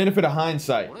just the benefit of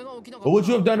hindsight. What would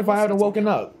you have done if I hadn't woken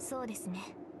up?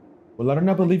 Well, I do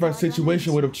not believe our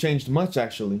situation would have changed much,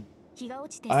 actually.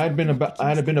 I had been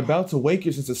about to wake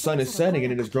you since the sun is setting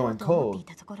and it is growing cold.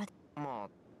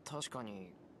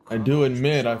 I do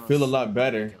admit I feel a lot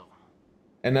better.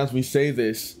 And as we say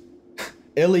this,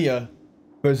 Ilya,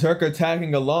 berserker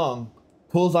tagging along,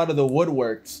 pulls out of the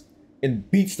woodworks and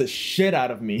beats the shit out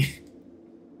of me.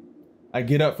 I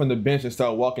get up from the bench and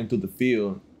start walking through the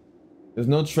field. There's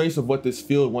no trace of what this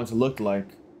field once looked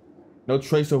like. No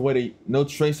trace of when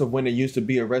it used to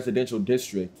be a residential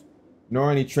district,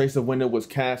 nor any trace of when it was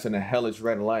cast in a hellish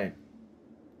red light.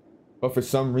 But for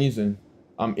some reason,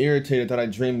 I'm irritated that I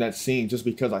dreamed that scene just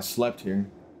because I slept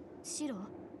here.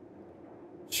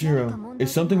 Shiro,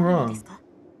 is something wrong?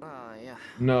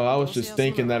 No, I was just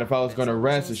thinking that if I was gonna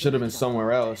rest, it should have been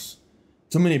somewhere else.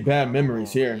 Too many bad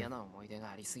memories here.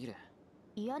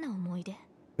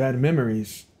 Bad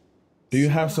memories? Do you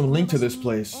have some link to this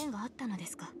place?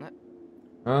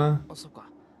 Huh?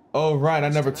 Oh right, I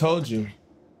never told you.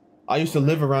 I used to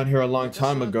live around here a long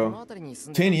time ago.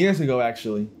 10 years ago,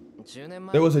 actually.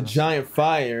 There was a giant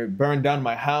fire, burned down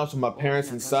my house with my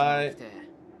parents inside.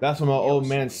 That's when my old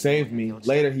man saved me.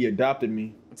 Later, he adopted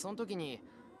me.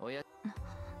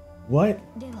 What?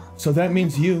 So that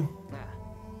means you?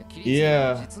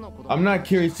 Yeah, I'm not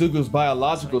Kiritsugu's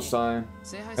biological son,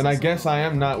 and I guess I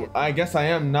am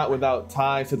not without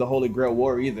ties to the Holy Grail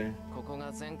War either.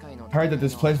 Heard that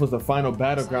this place was the final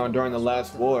battleground during the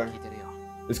last war.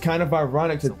 It's kind of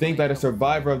ironic to think that a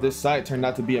survivor of this site turned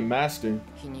out to be a master.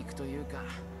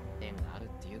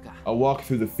 I walk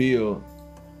through the field.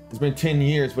 It's been 10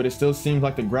 years, but it still seems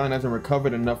like the ground hasn't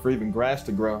recovered enough for even grass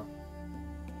to grow.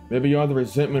 Maybe all the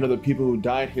resentment of the people who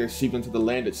died here seeped into the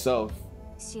land itself.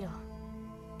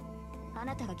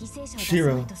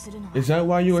 Shiro, is that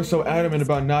why you are so adamant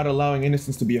about not allowing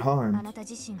innocents to be harmed?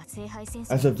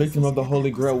 As a victim of the Holy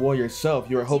Grail War yourself,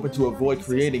 you are hoping to avoid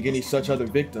creating any such other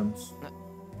victims.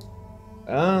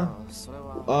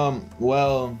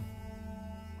 Well...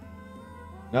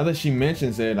 Now that she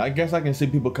mentions it, I guess I can see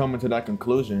people coming to that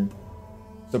conclusion.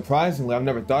 Surprisingly, I've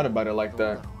never thought about it like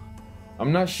that.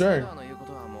 I'm not sure.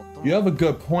 You have a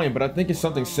good point, but I think it's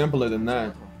something simpler than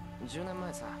that.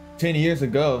 10 years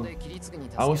ago,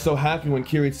 I was so happy when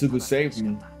Kiritsugu saved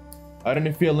me. I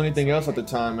didn't feel anything else at the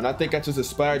time, and I think I just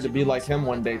aspired to be like him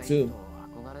one day too.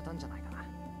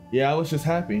 Yeah, I was just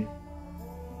happy.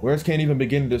 Words can't even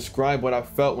begin to describe what I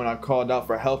felt when I called out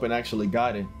for help and actually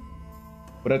got it.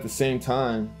 But at the same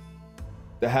time,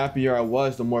 the happier I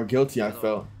was, the more guilty I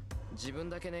felt.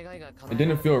 It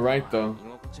didn't feel right though,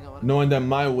 knowing that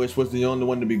my wish was the only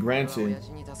one to be granted.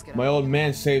 My old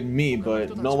man saved me,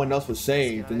 but no one else was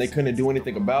saved, and they couldn't do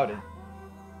anything about it.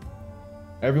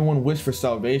 Everyone wished for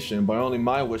salvation, but only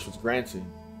my wish was granted.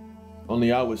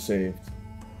 Only I was saved.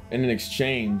 And in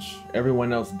exchange,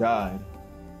 everyone else died.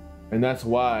 And that's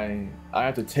why I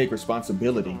have to take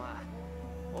responsibility.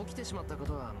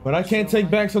 But I can't take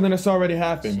back something that's already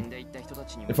happened.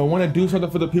 If I want to do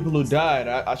something for the people who died,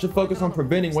 I should focus on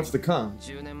preventing what's to come.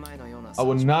 I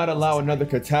will not allow another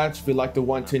catastrophe like the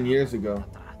one 10 years ago.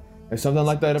 If something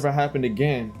like that ever happened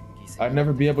again, I'd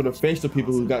never be able to face the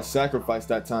people who got sacrificed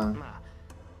that time.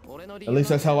 At least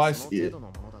that's how I see it.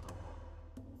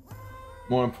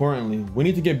 More importantly, we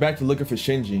need to get back to looking for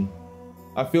Shinji.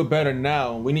 I feel better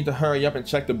now. We need to hurry up and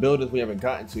check the buildings we haven't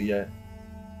gotten to yet.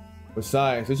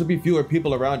 Besides, there should be fewer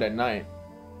people around at night.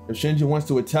 If Shinji wants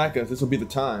to attack us, this will be the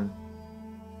time.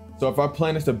 So if our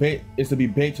plan is to be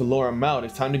bait to lure him out,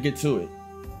 it's time to get to it.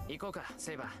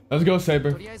 Let's go,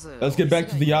 Saber. Let's get back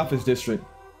to the office district.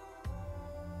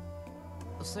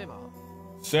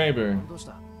 Saber.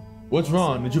 What's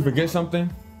wrong? Did you forget something?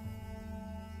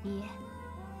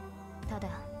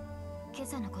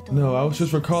 No, I was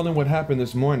just recalling what happened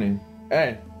this morning.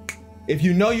 Hey, if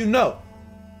you know, you know.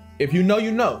 If you know,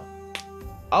 you know.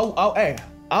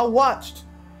 I watched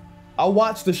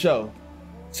the show,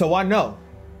 so I know.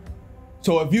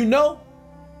 So if you know,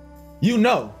 you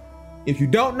know. If you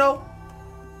don't know,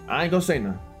 I ain't gonna say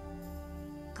nothing.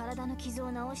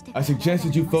 I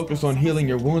suggested you focus on healing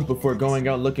your wounds before going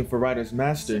out looking for Night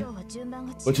Mastered,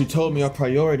 but you told me our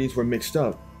priorities were mixed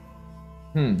up.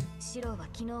 You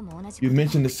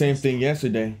mentioned the same thing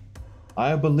yesterday. I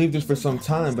have believed this for some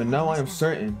time, but now I am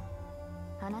certain.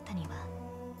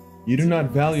 You do not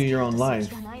value your own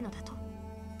life.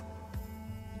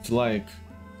 It's like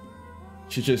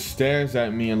she just stares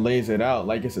at me and lays it out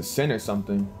like it's a sin or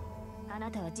something.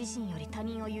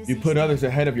 You put others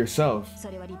ahead of yourself.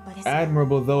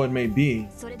 Admirable though it may be,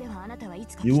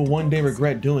 you will one day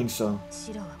regret doing so.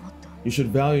 You should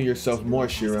value yourself more,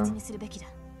 Shiro.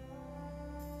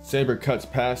 Saber cuts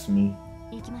past me.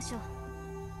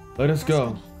 Let us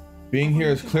go. Being here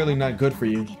is clearly not good for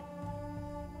you.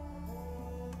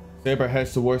 Saber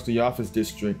heads towards the office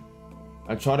district.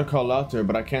 I try to call out to her,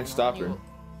 but I can't stop her.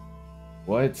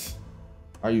 What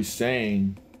are you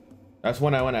saying? That's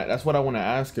what I want to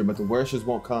ask her, but the words just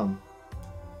won't come.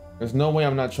 There's no way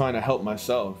I'm not trying to help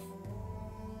myself.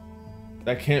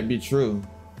 That can't be true.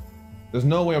 There's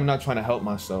no way I'm not trying to help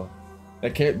myself.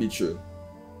 That can't be true.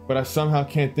 But I somehow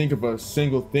can't think of a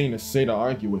single thing to say to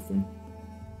argue with her.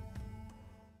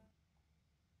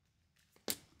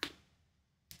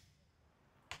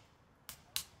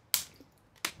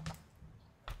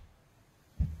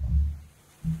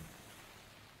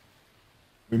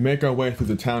 We make our way through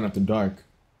the town after dark.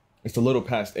 It's a little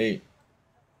past 8.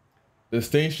 The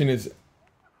station is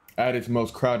at its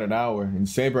most crowded hour, and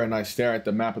Saber and I stare at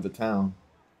the map of the town.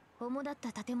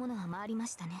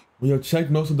 We have checked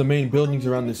most of the main buildings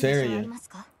around this area.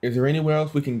 Is there anywhere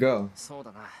else we can go?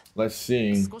 Let's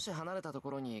see.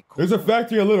 There's a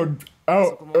factory a little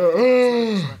out.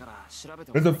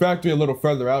 There's a factory a little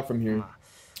further out from here.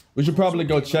 We should probably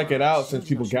go check it out since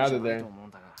people gather there.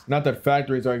 Not that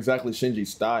factories are exactly Shinji's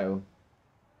style.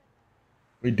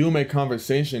 We do make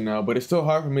conversation now, but it's still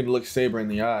hard for me to look Saber in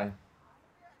the eye. I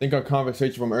think our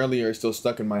conversation from earlier is still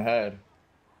stuck in my head.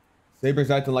 Saber's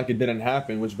acting like it didn't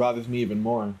happen, which bothers me even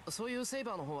more.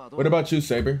 What about you,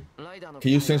 Saber?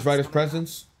 Can you sense Ryder's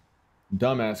presence?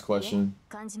 Dumbass question.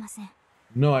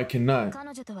 No, I cannot.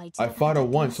 I fought her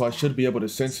once, so I should be able to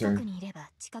sense her.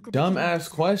 Dumbass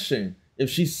question.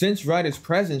 If she sensed Ryder's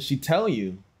presence, she'd tell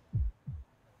you.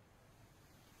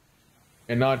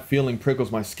 An odd feeling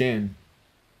prickles my skin.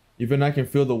 Even I can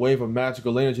feel the wave of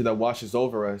magical energy that washes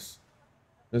over us.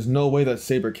 There's no way that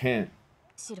Saber can't.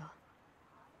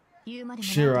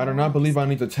 Shiro, I do not believe I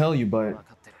need to tell you, but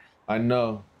I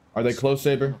know. Are they close,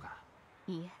 Saber?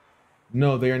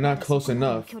 No, they are not close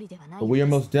enough, but we are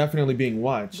most definitely being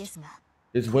watched.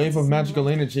 This wave of magical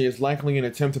energy is likely an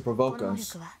attempt to provoke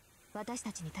us.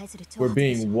 We're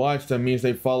being watched, that means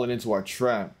they've fallen into our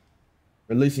trap.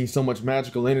 Releasing so much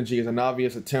magical energy is an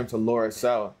obvious attempt to lure us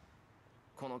out.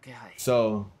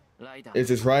 So, is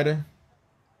this Ryder?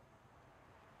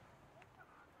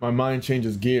 My mind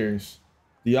changes gears.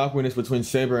 The awkwardness between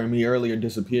Saber and me earlier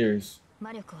disappears.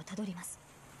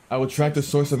 I will track the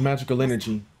source of magical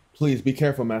energy. Please be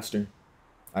careful, Master.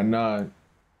 I nod.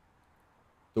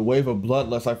 The wave of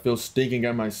bloodlust I feel stinging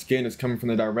at my skin is coming from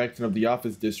the direction of the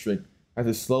office district as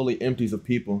it slowly empties of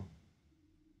people.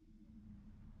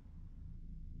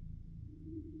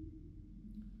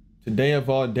 Today of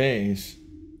all days,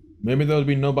 maybe there will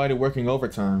be nobody working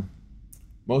overtime.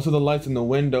 Most of the lights in the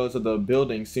windows of the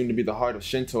building seem to be the heart of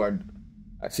Shinto are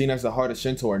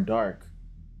dark.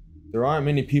 There aren't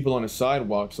many people on the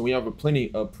sidewalk, so we have a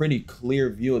pretty clear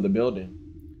view of the building.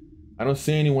 I don't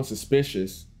see anyone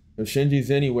suspicious. If Shinji's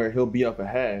anywhere, he'll be up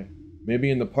ahead, maybe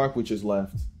in the park we just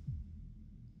left.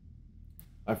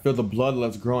 I feel the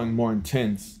bloodlust growing more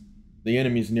intense. The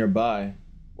enemy's nearby,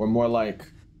 or more like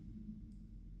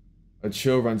a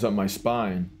chill runs up my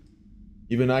spine.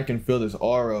 Even I can feel this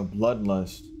aura of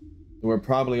bloodlust. And we're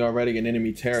probably already in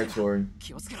enemy territory.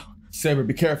 Saber,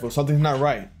 be careful, something's not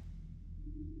right.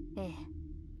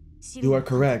 You are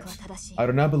correct. I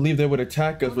do not believe they would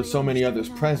attack us with so many others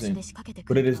present,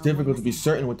 but it is difficult to be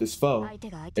certain with this foe.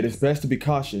 It is best to be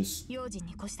cautious.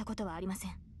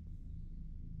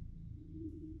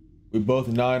 We both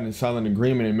nod in silent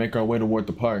agreement and make our way toward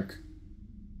the park.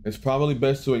 It's probably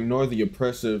best to ignore the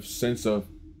oppressive sense of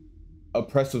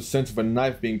a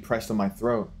knife being pressed on my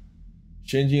throat.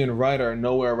 Shinji and Ryder are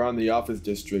nowhere around the office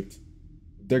district.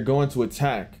 If they're going to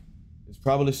attack, it's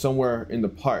probably somewhere in the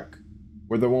park,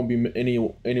 where there won't be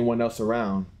anyone else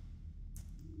around.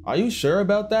 Are you sure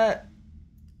about that?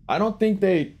 I don't think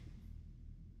they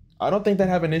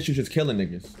have an issue just killing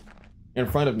niggas in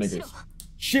front of niggas.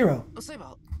 Shiro!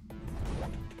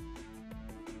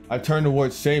 I turn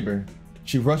towards Saber.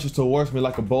 She rushes towards me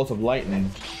like a bolt of lightning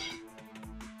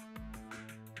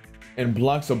and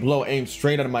blocks a blow aimed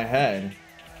straight at my head.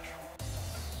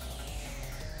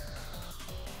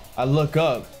 I look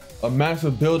up. A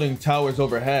massive building towers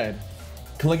overhead.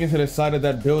 Clinging to the side of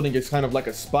that building is kind of like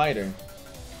a spider.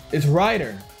 It's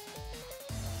Ryder.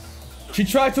 She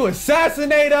tried to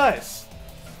assassinate us!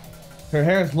 Her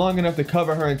hair is long enough to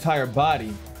cover her entire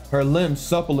body, her limbs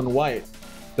supple and white.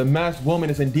 The masked woman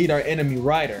is indeed our enemy,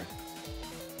 Ryder.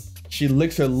 She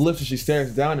licks her lips as she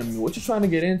stares down at me. What you trying to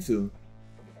get into?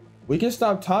 We can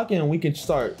stop talking and we can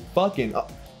start fucking.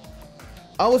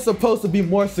 I was supposed to be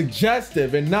more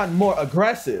suggestive and not more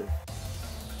aggressive.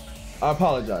 I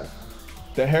apologize.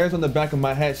 The hairs on the back of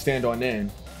my head stand on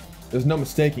end. There's no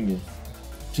mistaking it.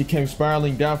 She came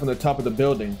spiraling down from the top of the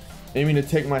building, aiming to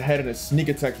take my head in a sneak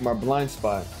attack from our blind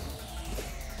spot.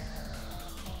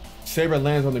 Saber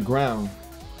lands on the ground.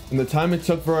 In the time it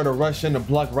took for her to rush in to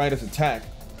block Ryder's attack,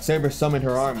 Saber summoned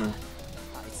her armor.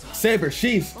 Saber,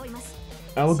 she's...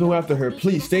 I will go after her.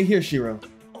 Please, stay here, Shiro.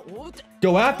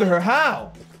 Go after her?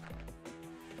 How?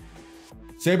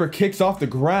 Saber kicks off the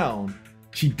ground.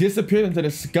 She disappears into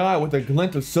the sky with a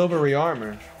glint of silvery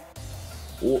armor.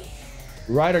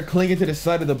 Ryder clinging to the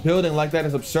side of the building like that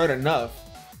is absurd enough,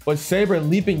 but Saber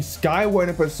leaping skyward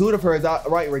in pursuit of her is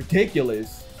outright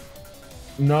ridiculous.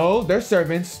 No, they're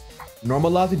servants.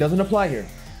 Normal logic doesn't apply here.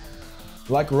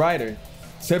 Like Ryder,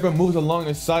 Saber moves along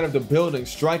the side of the building,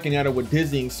 striking at her with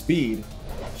dizzying speed.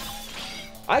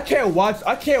 I can't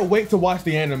wait to watch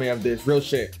the anime of this, real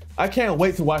shit. I can't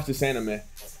wait to watch this anime.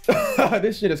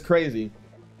 This shit is crazy.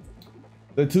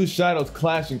 The two shadows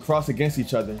clash and cross against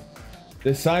each other.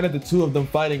 The sight of the two of them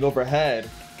fighting overhead,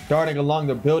 darting along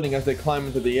the building as they climb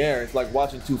into the air, is like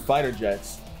watching two fighter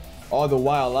jets. All the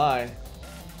while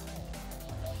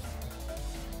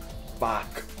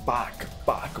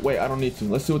Fuck. Wait, I don't need to.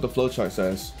 Let's see what the flowchart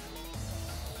says.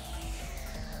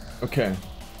 Okay.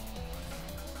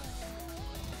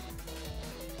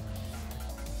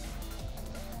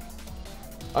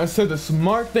 I said the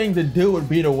smart thing to do would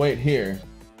be to wait here.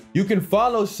 You can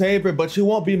follow Saber, but you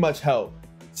won't be much help.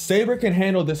 Saber can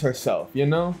handle this herself, you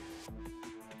know?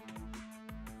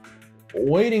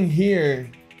 Waiting here,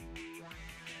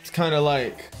 it's kind of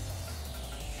like...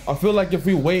 I feel like if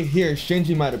we wait here,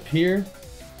 Shinji might appear,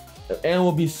 and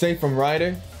we'll be safe from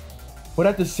Ryder. But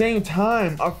at the same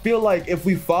time, I feel like if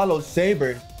we follow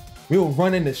Saber, we will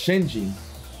run into Shinji.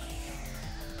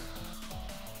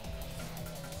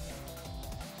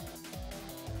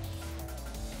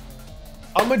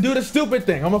 I'm gonna do the stupid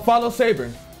thing. I'm gonna follow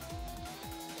Saber.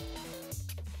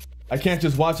 I can't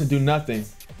just watch and do nothing.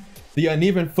 The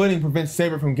uneven footing prevents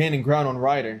Saber from gaining ground on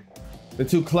Ryder. The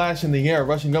two clash in the air,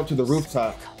 rushing up to the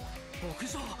rooftop.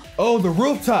 Oh, the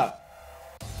rooftop!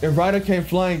 If Ryder came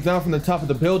flying down from the top of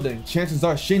the building, chances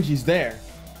are Shinji's there.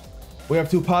 We have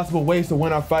two possible ways to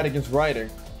win our fight against Ryder.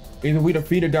 Either we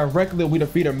defeat her directly or we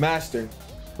defeat her master.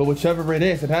 But whichever it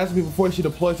is, it has to be before she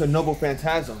deploys her noble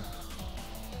Phantasm.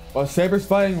 While Saber's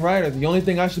fighting Ryder,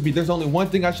 there's only one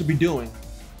thing I should be doing.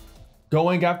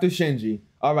 Going after Shinji.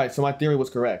 Alright, so my theory was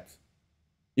correct.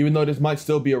 Even though this might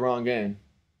still be a wrong end.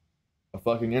 A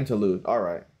fucking interlude.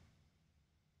 Alright.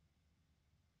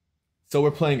 So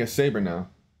we're playing as Saber now.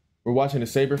 We're watching a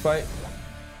Saber fight.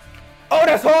 Oh,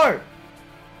 that's hard!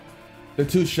 The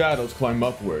two shadows climb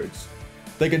upwards.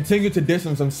 They continue to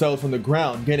distance themselves from the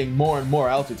ground, gaining more and more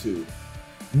altitude.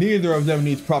 Neither of them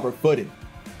needs proper footing.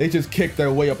 They just kick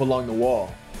their way up along the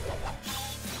wall.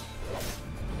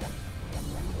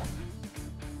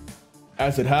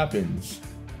 As it happens,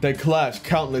 they clash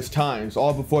countless times,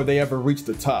 all before they ever reach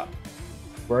the top.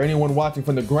 For anyone watching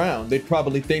from the ground, they'd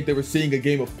probably think they were seeing a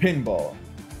game of pinball.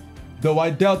 Though I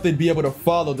doubt they'd be able to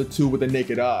follow the two with the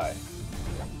naked eye.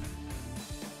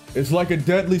 It's like a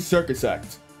deadly circus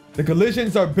act. The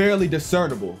collisions are barely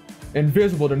discernible,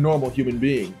 invisible to normal human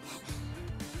beings.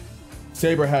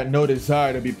 Saber had no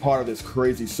desire to be part of this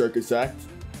crazy circus act.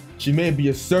 She may be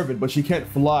a servant, but she can't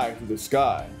fly through the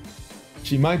sky.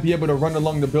 She might be able to run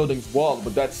along the building's walls,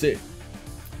 but that's it.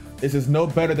 This is no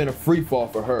better than a free fall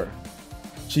for her.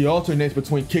 She alternates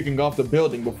between kicking off the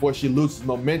building before she loses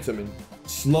momentum and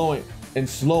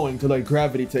slowing to let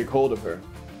gravity take hold of her.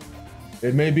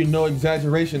 It may be no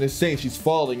exaggeration to say she's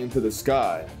falling into the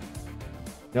sky.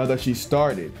 Now that she's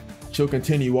started, she'll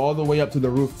continue all the way up to the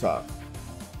rooftop.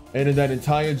 And in that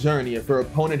entire journey, if her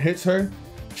opponent hits her,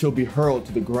 she'll be hurled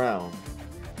to the ground.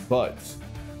 But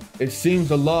it seems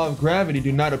the law of gravity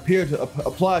do not appear to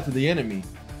apply to the enemy.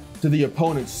 to the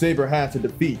opponent Saber had to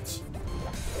defeat.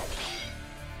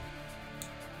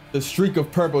 The streak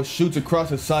of purple shoots across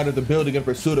the side of the building in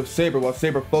pursuit of Saber while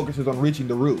Saber focuses on reaching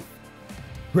the roof.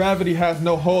 Gravity has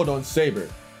no hold on Saber.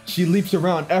 She leaps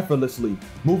around effortlessly,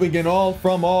 moving in and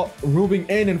from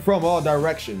all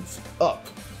directions. Up,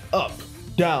 up,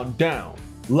 down, down,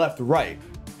 left, right,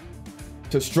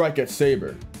 to strike at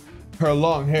Saber. Her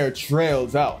long hair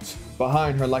trails out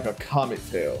behind her like a comet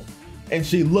tail, and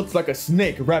she looks like a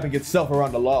snake wrapping itself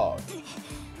around a log.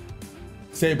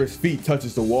 Saber's feet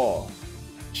touches the wall.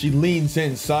 She leans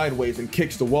in sideways and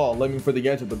kicks the wall, aiming for the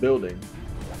edge of the building.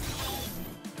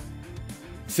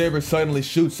 Saber suddenly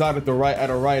shoots out at a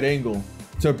right angle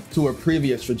to her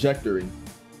previous trajectory.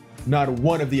 Not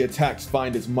one of the attacks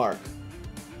find its mark.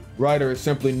 Ryder is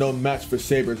simply no match for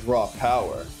Saber's raw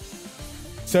power.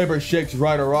 Saber shakes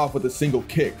Ryder off with a single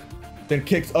kick, then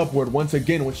kicks upward once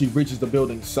again when she reaches the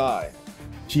building's side.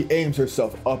 She aims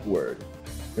herself upward.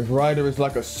 If Ryder is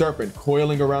like a serpent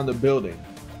coiling around the building,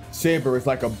 Saber is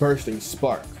like a bursting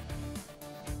spark.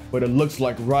 But it looks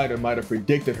like Ryder might have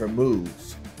predicted her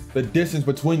moves. The distance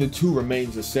between the two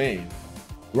remains the same.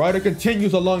 Ryder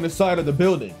continues along the side of the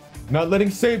building, not letting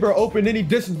Saber open any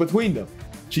distance between them.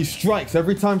 She strikes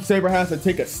every time Saber has to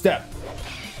take a step.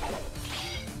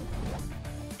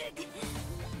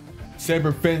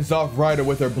 Saber fends off Ryder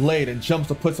with her blade and jumps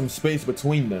to put some space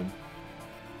between them.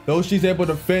 Though she's able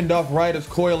to fend off Ryder's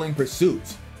coiling pursuit,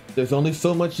 there's only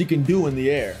so much she can do in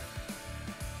the air.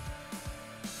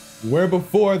 Where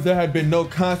before there had been no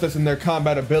contest in their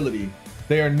combat ability,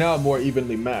 they are now more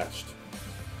evenly matched.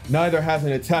 Neither has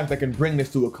an attack that can bring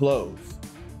this to a close.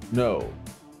 No,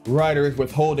 Ryder is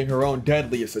withholding her own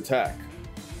deadliest attack.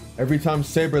 Every time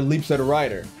Saber leaps at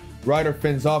Ryder, Ryder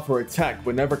fends off her attack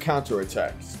but never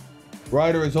counterattacks.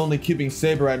 Ryder is only keeping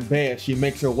Saber at bay as she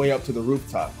makes her way up to the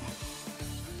rooftop.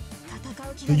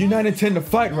 Do you not intend to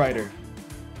fight, Ryder?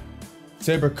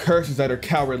 Saber curses at her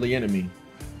cowardly enemy.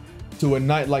 To a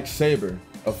knight like Saber,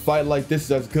 a fight like this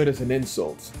is as good as an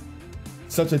insult.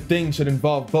 Such a thing should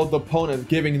involve both opponents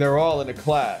giving their all in a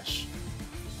clash.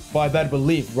 By that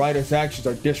belief, Ryder's actions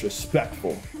are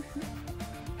disrespectful.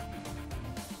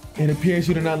 It appears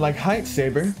you do not like heights,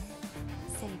 Saber.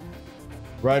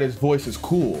 Ryder's voice is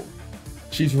cool.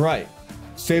 She's right.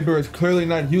 Saber is clearly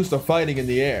not used to fighting in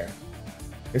the air.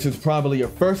 This is probably a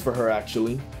first for her,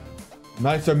 actually.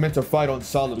 Knights are meant to fight on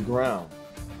solid ground.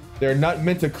 They're not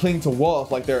meant to cling to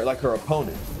walls like her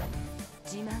opponent.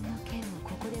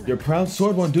 Your proud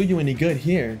sword won't do you any good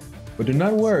here, but do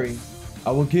not worry.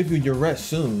 I will give you your rest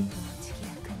soon.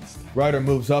 Ryder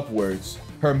moves upwards,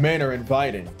 her manner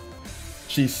inviting.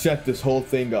 She set this whole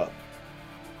thing up.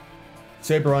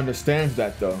 Saber understands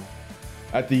that though.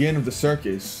 At the end of the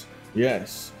circus,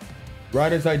 yes,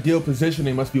 Ryder's ideal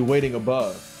positioning must be waiting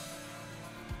above.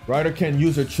 Ryder can't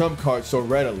use her trump card so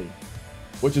readily,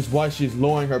 which is why she's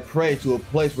luring her prey to a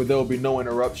place where there will be no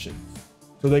interruptions,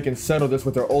 so they can settle this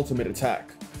with her ultimate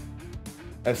attack.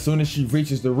 As soon as she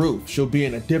reaches the roof, she'll be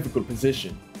in a difficult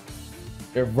position.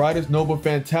 If Ryder's noble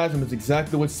Phantasm is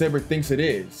exactly what Saber thinks it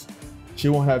is, she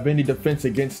won't have any defense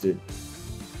against it.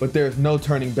 But there is no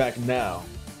turning back now.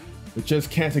 We just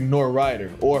can't ignore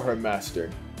Ryder or her master.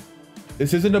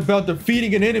 This isn't about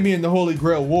defeating an enemy in the Holy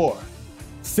Grail War.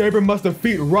 Saber must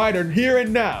defeat Ryder here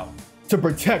and now to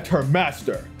protect her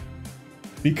master.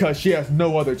 Because she has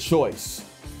no other choice.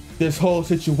 This whole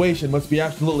situation must be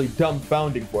absolutely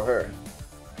dumbfounding for her.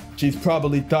 She's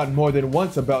probably thought more than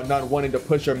once about not wanting to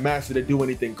push her master to do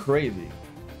anything crazy.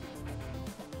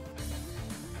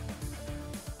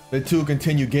 The two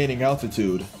continue gaining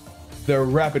altitude. Their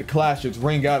rapid clashes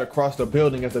ring out across the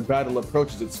building as the battle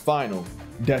approaches its final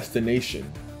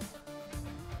destination.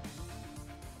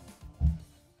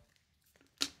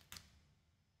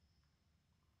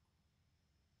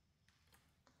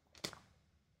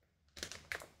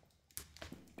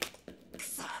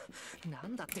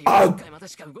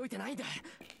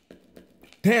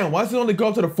 Damn, why does it only go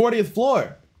up to the 40th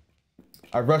floor?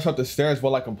 I rush up the stairs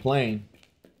while I complain.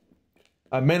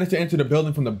 I managed to enter the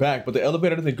building from the back, but the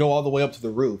elevator doesn't go all the way up to the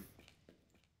roof.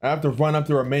 I have to run up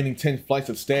the remaining 10 flights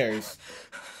of stairs.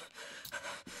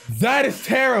 That is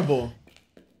terrible!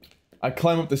 I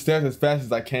climb up the stairs as fast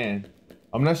as I can.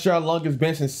 I'm not sure how long it's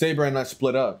been since Saber and I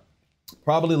split up.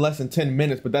 Probably less than 10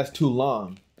 minutes, but that's too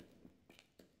long.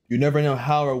 You never know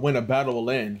how or when a battle will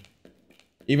end.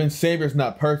 Even Saber's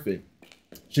not perfect.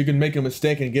 She can make a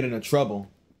mistake and get into trouble.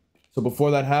 So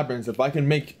before that happens, if I can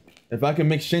make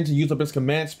Shinji use up his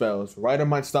command spells, Ryder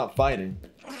might stop fighting.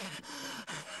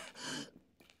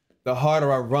 The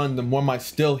harder I run, the more my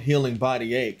still healing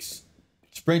body aches.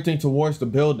 Sprinting towards the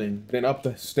building, then up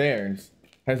the stairs,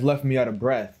 has left me out of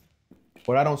breath.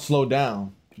 But I don't slow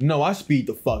down. No, I speed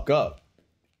the fuck up.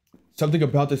 Something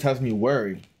about this has me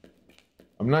worried.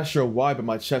 I'm not sure why, but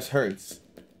my chest hurts.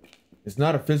 It's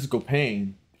not a physical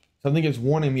pain. Something is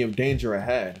warning me of danger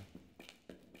ahead.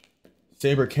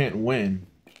 Saber can't win.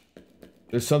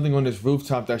 There's something on this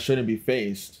rooftop that shouldn't be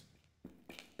faced.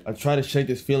 I try to shake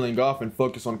this feeling off and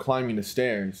focus on climbing the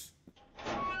stairs.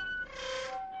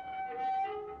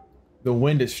 The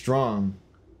wind is strong.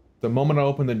 The moment I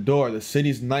open the door, the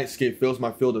city's nightscape fills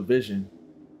my field of vision.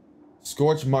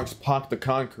 Scorch marks pock the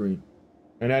concrete,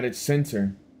 and at its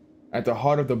center, at the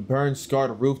heart of the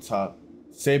burn-scarred rooftop,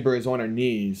 Saber is on her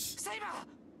knees.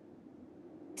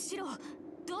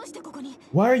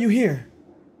 Why are you here?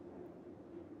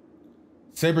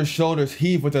 Saber's shoulders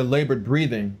heave with her labored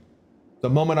breathing. The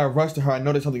moment I rush to her, I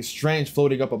notice something strange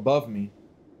floating up above me.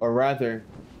 Or rather,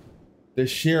 the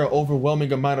sheer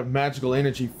overwhelming amount of magical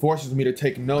energy forces me to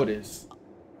take notice.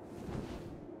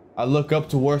 I look up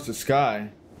towards the sky.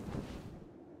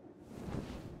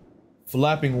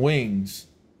 Flapping wings.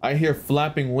 I hear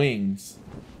flapping wings.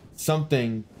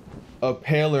 Something, a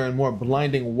paler and more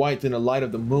blinding white than the light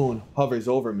of the moon, hovers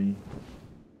over me.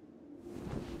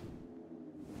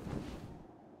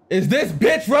 Is this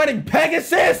bitch riding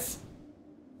Pegasus?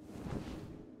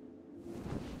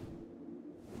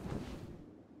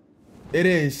 It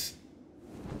is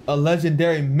a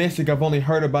legendary mystic I've only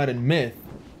heard about in myth.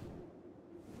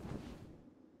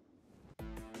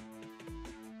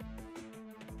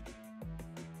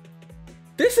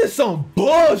 This is some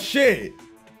bullshit.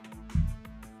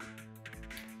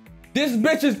 This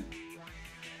bitch is...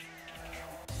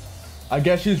 I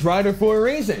guess she's riding for a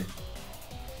reason.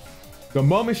 The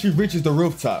moment she reaches the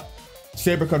rooftop,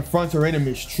 Saber confronts her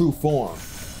enemy's true form.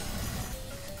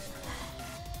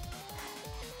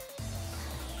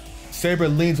 Saber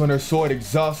leans on her sword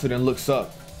exhausted and looks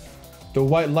up. The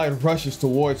white light rushes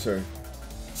towards her.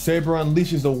 Saber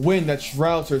unleashes a wind that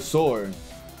shrouds her sword,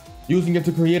 using it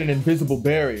to create an invisible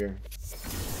barrier.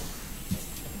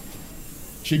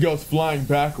 She goes flying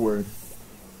backward.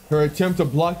 Her attempt to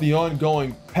block the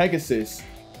ongoing Pegasus,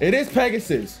 it is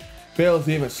Pegasus, fails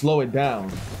to even slow it down.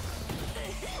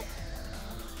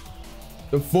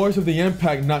 The force of the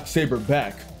impact knocks Saber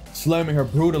back, slamming her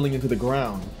brutally into the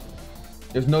ground.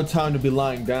 There's no time to be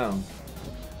lying down.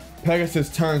 Pegasus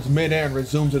turns mid-air and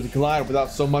resumes its glide without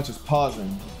so much as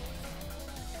pausing.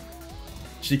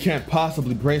 She can't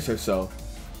possibly brace herself.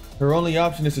 Her only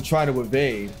option is to try to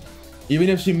evade. Even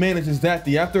if she manages that,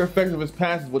 the after effects of its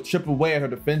passes will chip away at her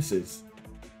defenses.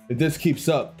 If this keeps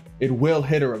up, it will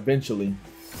hit her eventually.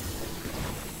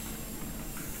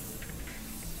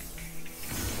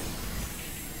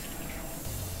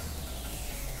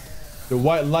 The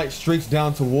white light streaks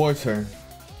down towards her.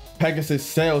 Pegasus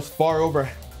sails far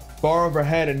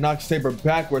overhead and knocks Saber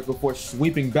backwards before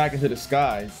sweeping back into the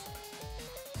skies.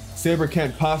 Saber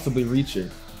can't possibly reach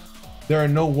it. There are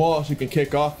no walls she can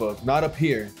kick off of, not up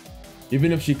here.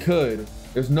 Even if she could,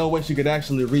 there's no way she could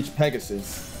actually reach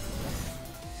Pegasus.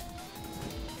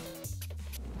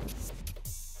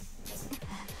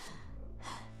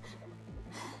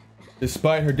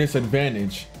 Despite her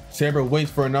disadvantage, Saber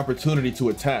waits for an opportunity to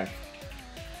attack.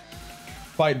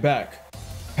 Fight back.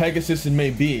 Pegasus it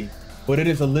may be, but it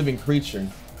is a living creature,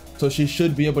 so she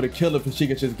should be able to kill it if she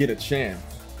could just get a chance.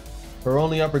 Her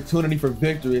only opportunity for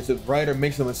victory is if Ryder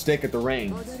makes a mistake at the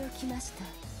reins.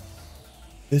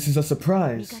 This is a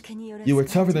surprise. You were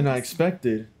tougher than I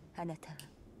expected.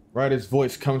 Ryder's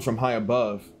voice comes from high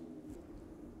above.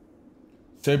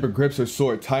 Saber grips her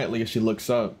sword tightly as she looks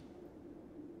up.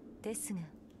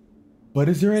 But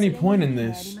is there any point in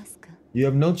this? You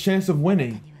have no chance of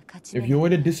winning. If you were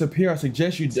to disappear, I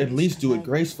suggest you at least do it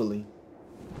gracefully.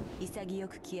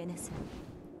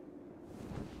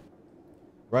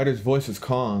 Ryder's voice is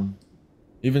calm.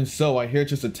 Even so, I hear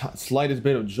just a slightest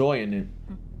bit of joy in it.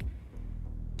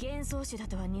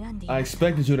 I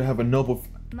expected you to have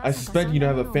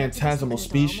a phantasmal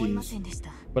species,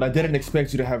 but I didn't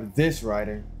expect you to have this,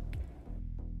 Ryder.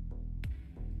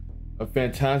 A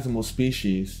phantasmal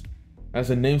species. As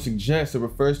the name suggests, it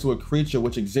refers to a creature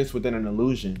which exists within an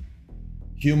illusion.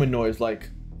 Humanoids like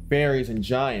fairies and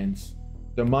giants,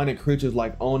 demonic creatures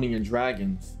like Oni and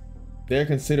dragons. They are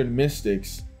considered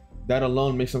mystics. That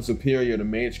alone makes them superior to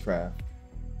magecraft.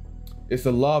 It's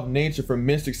the law of nature for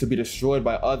mystics to be destroyed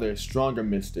by other, stronger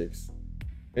mystics.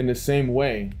 In the same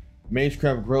way,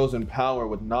 magecraft grows in power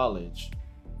with knowledge.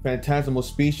 Phantasmal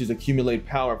species accumulate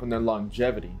power from their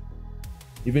longevity.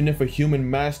 Even if a human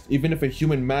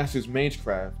masters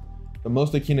magecraft, the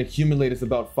most they can accumulate is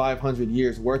about 500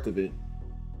 years worth of it.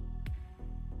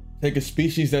 Take a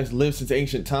species that's lived since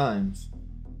ancient times.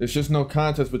 There's just no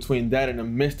contest between that and a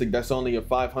mystic that's only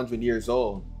 500 years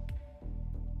old.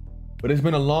 But it's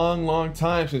been a long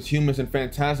time since humans and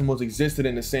phantasmals existed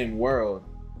in the same world.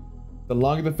 The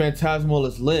longer the phantasmal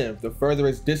has lived, the further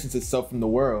it's distanced itself from the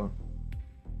world.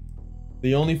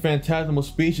 The only phantasmal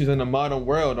species in the modern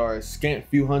world are a scant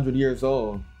few hundred years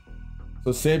old.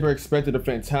 So Saber expected the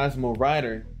phantasmal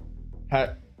rider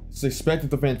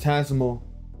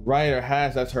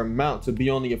has as her mount to be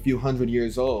only a few hundred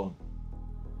years old.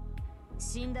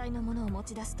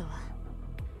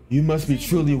 You must be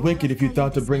truly wicked if you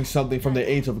thought to bring something from the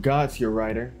age of gods here,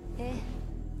 rider.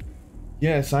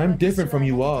 Yes, I am different from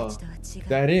you all.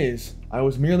 That is, I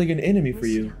was merely an enemy for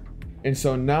you. And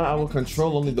so now I will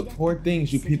control only the poor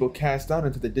things you people cast out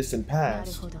into the distant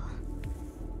past.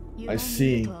 I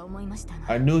see.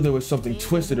 I knew there was something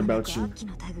twisted about you.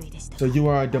 So you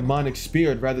are a demonic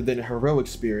spirit rather than a heroic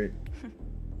spirit.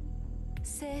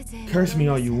 Curse me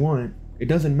all you want. It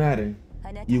doesn't matter.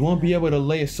 You won't be able to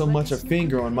lay so much a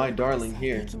finger on my darling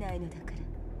here.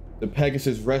 The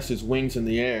Pegasus rests his wings in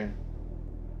the air.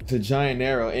 It's a giant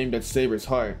arrow aimed at Saber's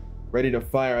heart, ready to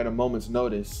fire at a moment's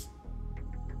notice.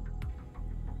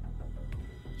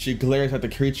 She glares at the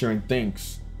creature and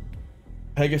thinks.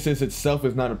 Pegasus itself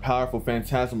is not a powerful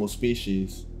phantasmal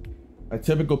species. A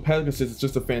typical Pegasus is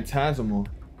just a phantasmal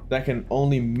that can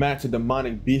only match a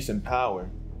demonic beast in power.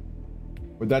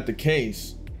 Were that the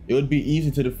case, it would be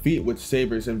easy to defeat with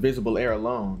Saber's invisible air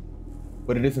alone.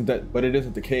 But it isn't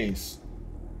the case.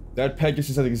 That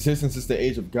Pegasus has existed since the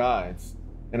age of gods,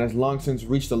 and has long since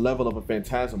reached the level of a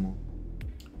phantasmal.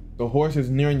 The horse is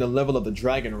nearing the level of the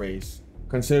dragon race,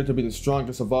 considered to be the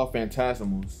strongest of all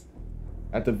phantasmals.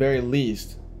 At the very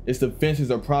least, its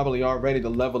defenses are probably already the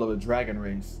level of a dragon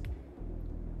race.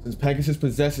 Since Pegasus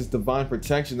possesses divine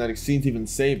protection that exceeds even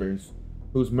Saber's,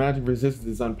 whose magic resistance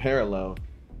is unparalleled.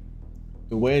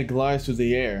 The way it glides through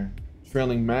the air,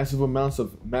 trailing massive amounts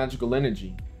of magical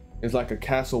energy, is like a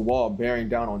castle wall bearing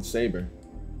down on Saber.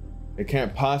 It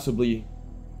can't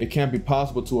be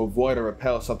possible to avoid or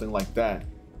repel something like that.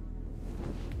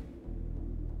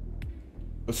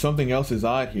 But something else is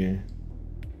odd here.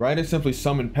 Ryder simply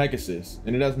summoned Pegasus,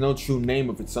 and it has no true name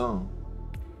of its own.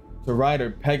 To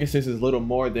Ryder, Pegasus is little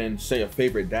more than, say, a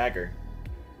favorite dagger,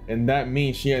 and that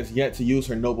means she has yet to use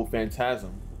her noble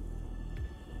phantasm.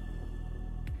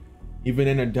 Even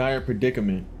in a dire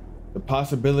predicament, the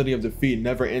possibility of defeat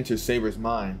never enters Saber's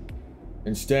mind.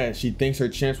 Instead, she thinks her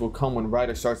chance will come when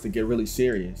Ryder starts to get really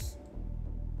serious.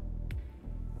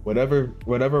 Whatever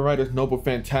Ryder's noble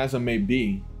phantasm may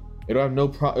be, it'll have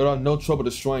no trouble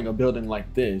destroying a building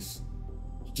like this.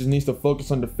 She just needs to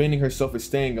focus on defending herself and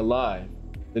staying alive.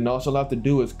 Then all she'll have to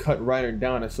do is cut Ryder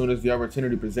down as soon as the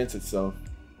opportunity presents itself.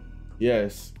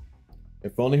 Yes,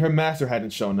 if only her master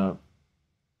hadn't shown up.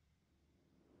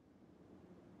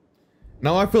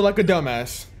 Now I feel like a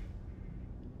dumbass.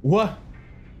 What?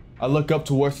 I look up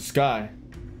towards the sky.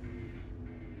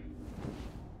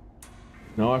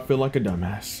 Now I feel like a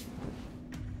dumbass.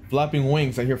 Flapping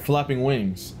wings, I hear flapping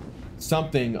wings.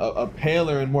 Something, a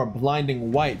paler and more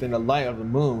blinding white than the light of the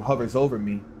moon hovers over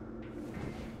me.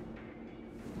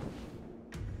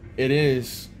 It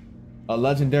is a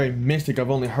legendary mystic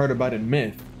I've only heard about in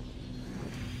myth.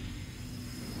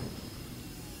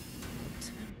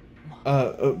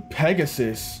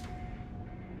 Pegasus.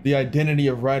 The identity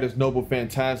of Ryder's noble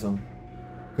phantasm.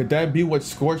 Could that be what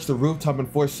scorched the rooftop and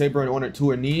forced Saber on her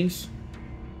to her knees?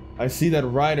 I see that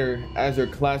Ryder, as her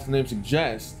class name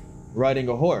suggests, riding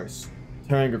a horse,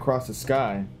 tearing across the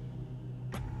sky.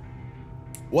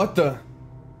 What the?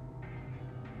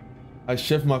 I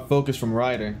shift my focus from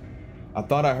Ryder. I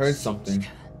thought I heard something.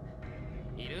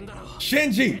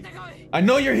 Shinji! I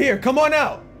know you're here, come on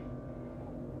out!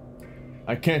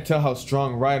 I can't tell how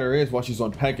strong Ryder is while she's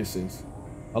on Pegasus.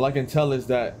 All I can tell is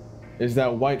that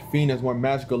white fiend has more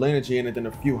magical energy in it than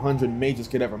a few hundred mages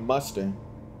could ever muster.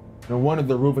 No wonder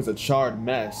the roof is a charred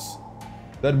mess.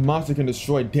 That monster can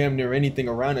destroy damn near anything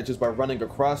around it just by running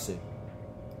across it.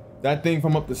 That thing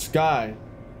from up the sky,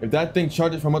 if that thing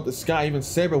charges from up the sky, even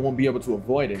Saber won't be able to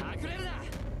avoid it.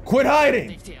 Quit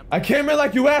hiding! I came in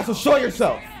like you asked, so show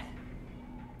yourself!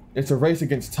 It's a race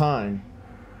against time.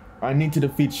 I need to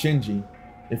defeat Shinji.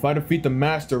 If I defeat the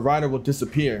master, Ryder will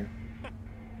disappear.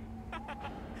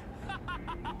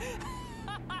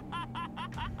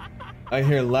 I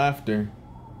hear laughter.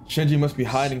 Shinji must be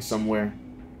hiding somewhere.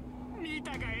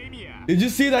 Did you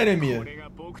see that,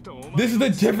 Emiya? This is the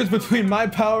difference between my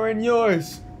power and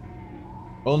yours.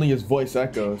 Only his voice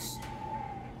echoes.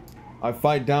 I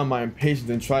fight down my impatience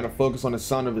and try to focus on the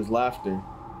sound of his laughter.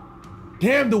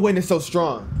 Damn, the wind is so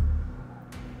strong.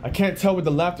 I can't tell where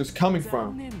the laughter's coming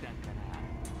from.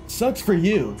 Sucks for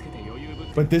you.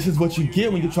 But this is what you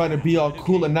get when you try to be all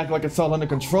cool and act like it's all under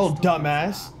control,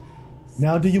 dumbass.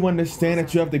 Now do you understand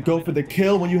that you have to go for the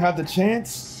kill when you have the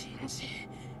chance?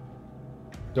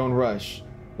 Don't rush.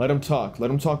 Let him talk.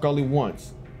 Let him talk all he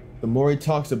wants. The more he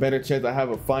talks, the better chance I have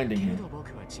of finding him.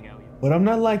 But I'm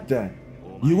not like that.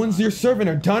 You and your servant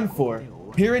are done for,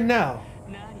 here and now.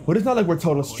 But it's not like we're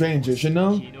total strangers, you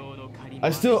know? I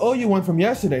still owe you one from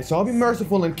yesterday, so I'll be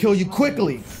merciful and kill you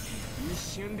quickly.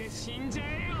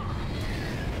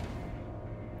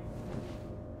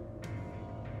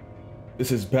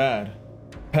 This is bad.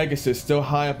 Pegasus, still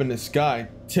high up in the sky,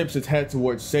 tips its head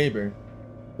towards Saber.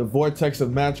 The vortex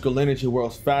of magical energy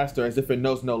whirls faster as if it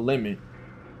knows no limit.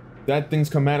 If that thing's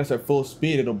come at us at full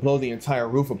speed, it'll blow the entire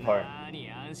roof apart.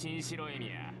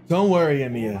 Don't worry,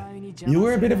 Emiya. You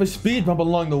were a bit of a speed bump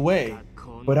along the way,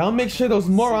 but I'll make sure those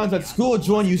morons at school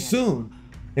join you soon.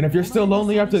 And if you're still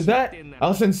lonely after that,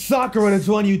 I'll send Sakura to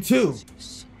join you too.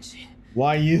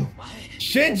 Why you?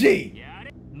 Shinji!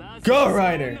 Go,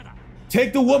 Rider!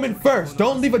 Take the woman first,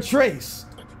 don't leave a trace!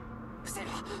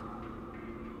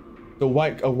 A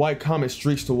white comet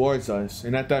streaks towards us,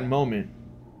 and at that moment,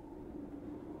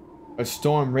 a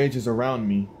storm rages around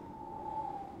me.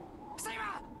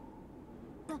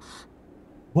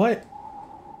 What?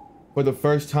 For the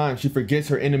first time, she forgets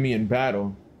her enemy in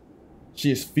battle. She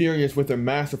is furious with her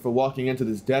master for walking into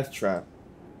this death trap,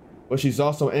 but she's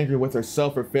also angry with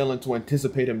herself for failing to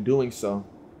anticipate him doing so.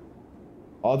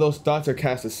 All those thoughts are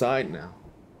cast aside now.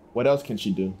 What else can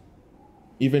she do?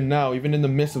 Even now, even in the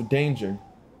midst of danger,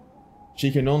 she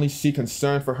can only see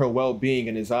concern for her well-being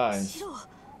in his eyes.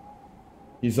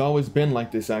 He's always been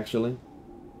like this, actually.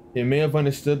 He may have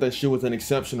understood that she was an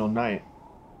exceptional knight,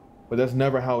 but that's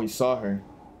never how he saw her.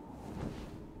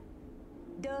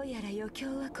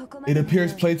 It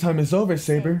appears playtime is over,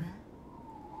 Saber.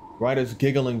 Ryder's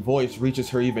giggling voice reaches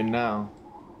her even now.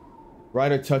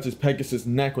 Ryder touches Pegasus'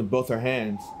 neck with both her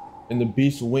hands, and the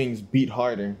beast's wings beat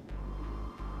harder.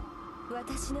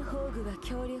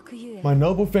 My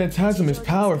noble Phantasm is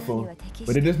powerful,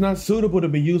 but it is not suitable to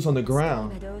be used on the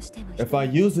ground. If I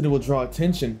use it, it will draw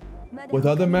attention. With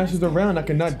other masters around, I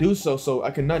cannot do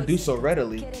so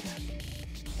readily.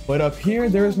 But up here,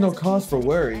 there is no cause for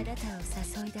worry.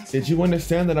 Did you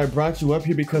understand that I brought you up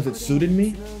here because it suited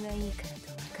me?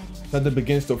 Something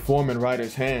begins to form in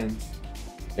Ryder's hands.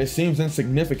 It seems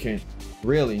insignificant,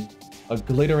 really. A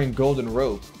glittering golden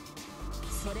rope.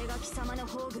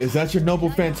 Is that your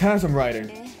noble Phantasm, Ryder?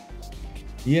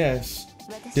 Yes,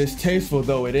 distasteful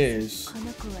though it is.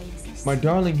 My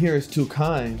darling here is too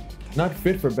kind, not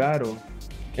fit for battle,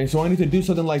 and so I need to do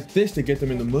something like this to get them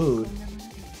in the mood.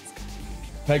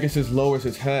 Pegasus lowers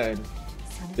his head.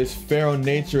 This feral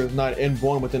nature is not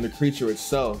inborn within the creature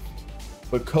itself,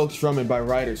 but coaxed from it by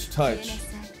Ryder's touch.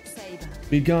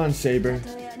 Be gone, Saber.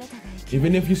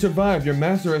 Even if you survive, your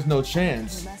master has no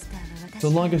chance. So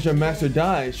long as your master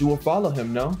dies, you will follow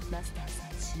him, no?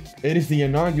 It is the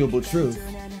inarguable truth.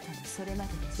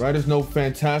 Ryder's no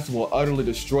Phantasm will utterly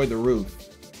destroy the roof.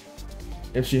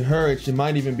 If she hurried, she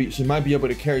might be able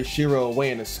to carry Shiro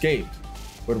away and escape,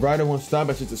 but Ryder won't stop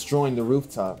at just destroying the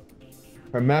rooftop.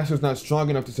 Her master's not strong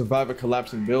enough to survive a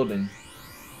collapsing building.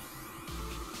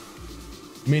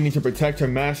 Meaning to protect her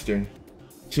master,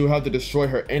 she will have to destroy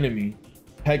her enemy,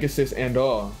 Pegasus and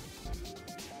all.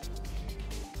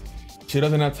 She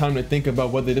doesn't have time to think about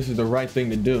whether this is the right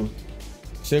thing to do.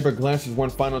 Saber glances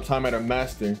one final time at her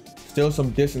master, still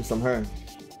some distance from her.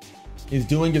 He's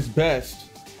doing his best.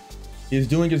 He is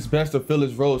doing his best to fill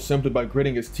his role simply by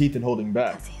gritting his teeth and holding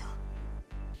back.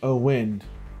 A wind.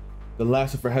 The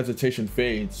last of her hesitation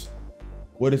fades.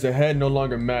 What is ahead no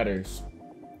longer matters.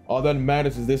 All that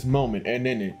matters is this moment, and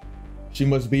in it, she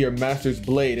must be her master's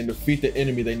blade and defeat the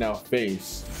enemy they now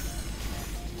face.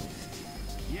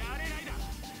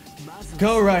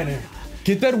 Go, Ryder!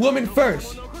 Get that woman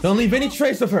first! Don't leave any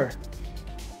trace of her!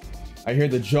 I hear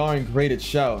the jarring, grated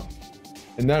shout.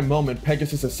 In that moment,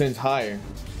 Pegasus ascends higher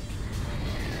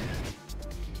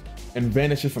and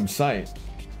vanishes from sight.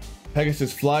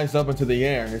 Pegasus flies up into the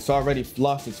air. It's already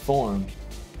lost its form.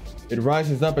 It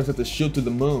rises up as if to shoot through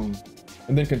the moon,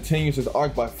 and then continues its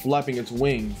arc by flapping its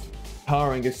wings,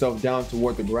 powering itself down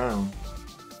toward the ground.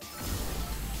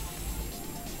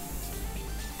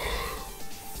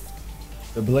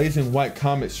 The blazing white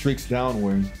comet streaks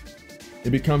downward.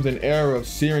 It becomes an era of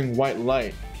searing white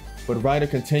light, but Ryder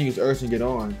continues urging it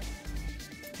on.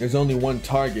 There's only one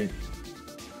target.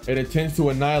 It intends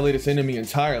to annihilate its enemy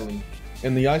entirely,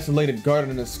 and the isolated garden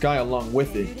in the sky along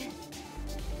with it.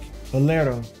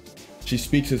 Valero. She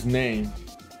speaks his name.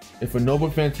 If a noble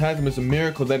Phantasm is a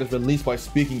miracle that is released by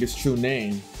speaking its true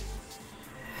name.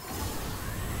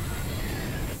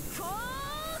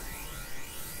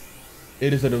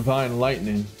 It is a divine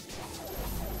lightning.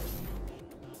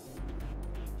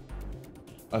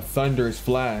 A thunderous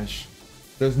flash.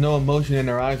 There's no emotion in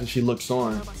her eyes as she looks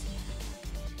on.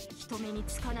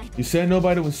 You said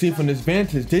nobody would see from this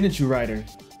vantage, didn't you, Ryder?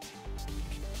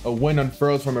 A wind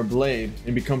unfurls from her blade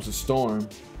and becomes a storm.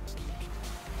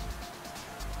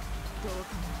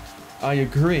 I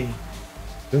agree.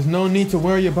 There's no need to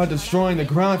worry about destroying the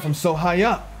ground from so high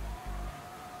up.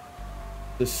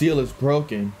 The seal is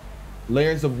broken.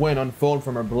 Layers of wind unfold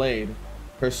from her blade.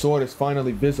 Her sword is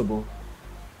finally visible.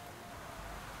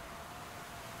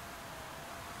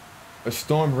 A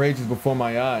storm rages before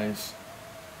my eyes.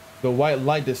 The white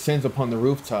light descends upon the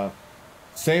rooftop.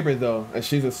 Saber, though, as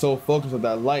she's the sole focus of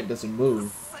that light, doesn't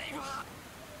move.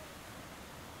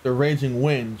 The raging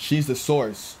wind, she's the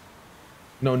source.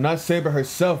 No, not Saber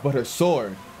herself, but her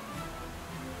sword.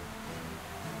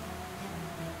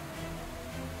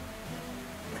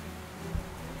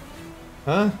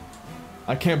 Huh?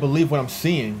 I can't believe what I'm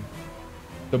seeing.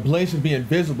 The blade should be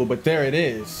invisible, but there it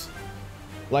is.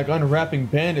 Like unwrapping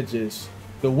bandages,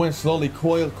 the wind slowly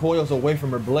coils away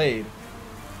from her blade.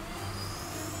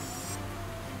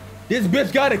 This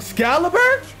bitch got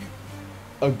Excalibur?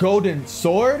 A golden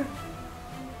sword?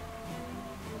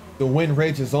 The wind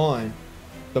rages on.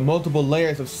 The multiple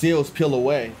layers of seals peel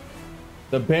away.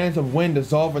 The bands of wind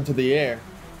dissolve into the air.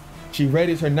 She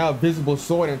readies her now visible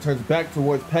sword and turns back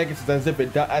towards Pegasus as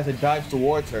it dives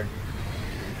towards her.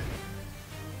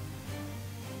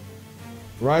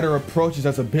 Ryder approaches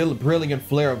as a brilliant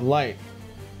flare of light.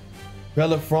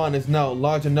 Bellerophon is now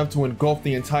large enough to engulf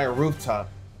the entire rooftop,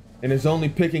 and is only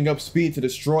picking up speed to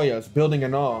destroy us, building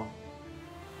and all.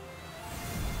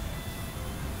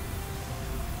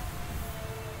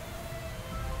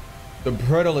 The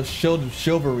breathless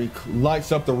chivalry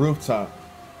lights up the rooftop.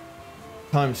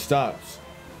 Time stops.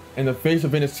 In the face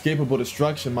of inescapable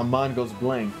destruction, my mind goes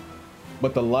blank.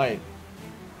 But the light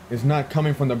is not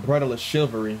coming from the breathless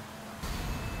chivalry.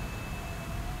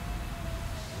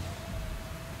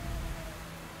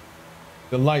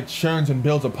 The light churns and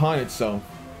builds upon itself.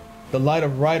 The light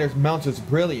of Ryder's mounts is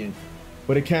brilliant,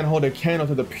 but it can't hold a candle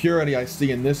to the purity I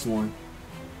see in this one.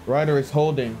 Ryder is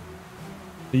holding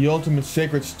the ultimate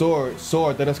sacred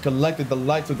sword that has collected the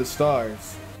lights of the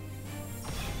stars.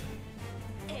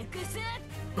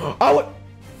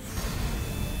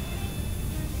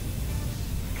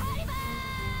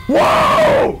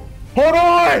 Whoa! Hold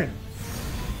on!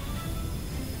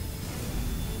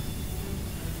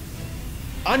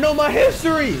 I know my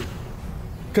history!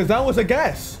 Cause that was a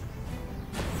guess.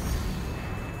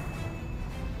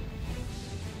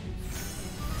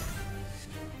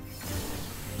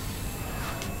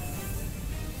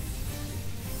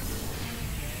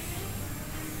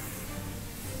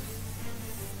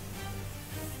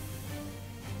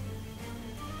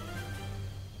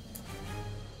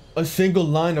 A single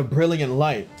line of brilliant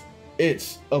light.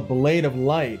 It's a blade of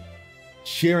light,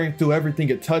 shearing through everything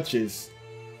it touches.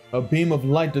 A beam of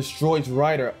light destroys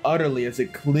Ryder utterly as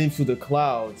it cleaves through the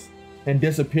clouds and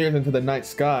disappears into the night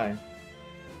sky.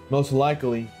 Most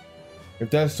likely,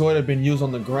 if that sword had been used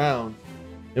on the ground,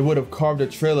 it would have carved a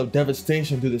trail of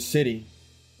devastation through the city.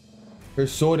 Her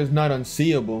sword is not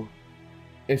unseeable.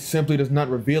 It simply does not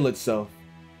reveal itself.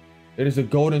 It is a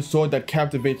golden sword that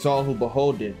captivates all who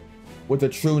behold it, with a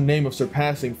true name of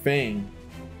surpassing fame.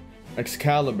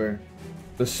 Excalibur,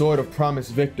 the sword of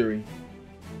promised victory.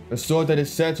 A sword that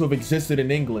is said to have existed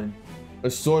in England. A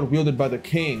sword wielded by the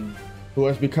king, who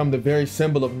has become the very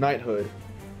symbol of knighthood.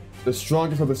 The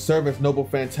strongest of the servant's noble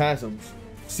phantasms,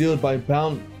 sealed by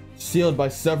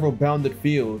several bounded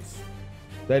fields.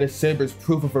 That is Saber's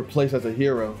proof of her place as a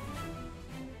hero.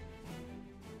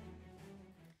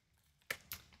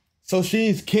 So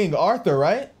she's King Arthur,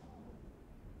 right?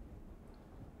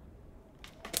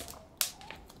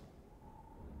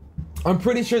 I'm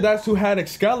pretty sure that's who had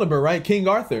Excalibur, right? King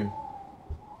Arthur.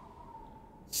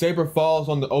 Saber falls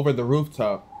over the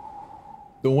rooftop.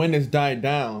 The wind has died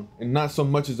down, and not so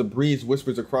much as a breeze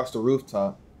whispers across the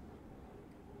rooftop.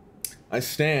 I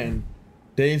stand,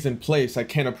 dazed in place. I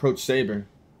can't approach Saber.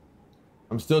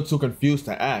 I'm still too confused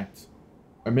to act.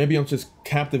 Or maybe I'm just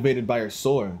captivated by her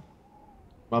sword.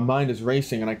 My mind is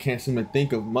racing and I can't seem to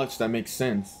think of much that makes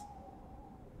sense.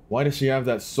 Why does she have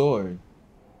that sword?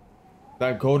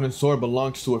 That golden sword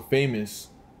belongs to a famous,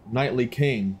 knightly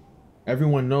king.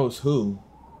 Everyone knows who.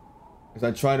 As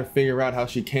I try to figure out how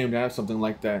she came to have something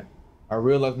like that, I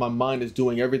realize my mind is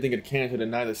doing everything it can to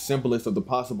deny the simplest of the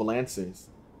possible answers.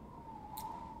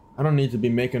 I don't need to be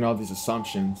making all these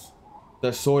assumptions.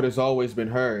 That sword has always been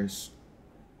hers.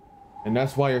 And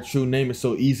that's why her true name is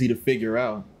so easy to figure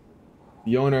out.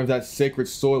 The owner of that sacred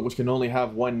sword which can only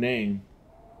have one name.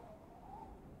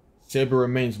 Saber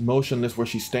remains motionless where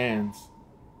she stands.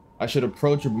 I should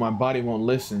approach her, but my body won't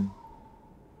listen.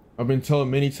 I've been told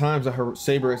many times that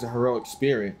Saber is a heroic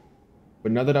spirit,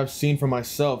 but now that I've seen for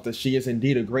myself that she is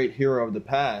indeed a great hero of the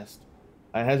past,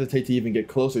 I hesitate to even get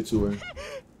closer to her.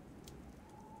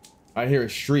 I hear a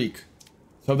shriek.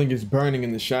 Something is burning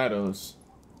in the shadows.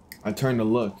 I turn to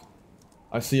look.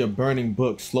 I see a burning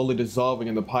book slowly dissolving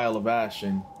in the pile of ash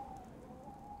and...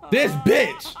 This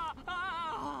bitch!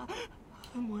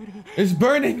 It's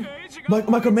burning!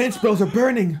 My command spells are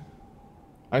burning!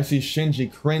 I see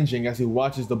Shinji cringing as he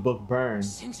watches the book burn.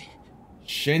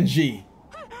 Shinji!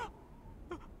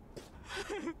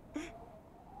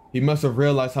 He must have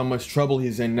realized how much trouble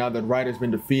he's in now that Ryder's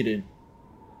been defeated.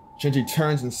 Shinji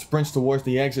turns and sprints towards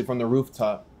the exit from the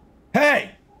rooftop.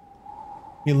 Hey!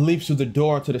 He leaps through the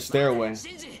door to the stairway.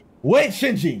 Wait,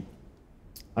 Shinji!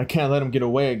 I can't let him get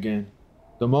away again.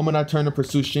 The moment I turn to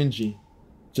pursue Shinji,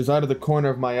 just out of the corner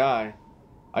of my eye,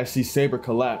 I see Saber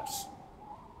collapse.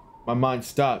 My mind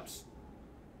stops.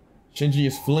 Shinji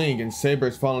is fleeing and Saber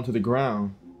is falling to the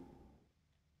ground.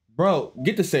 Bro,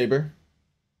 get the Saber.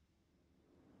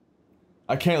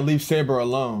 I can't leave Saber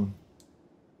alone.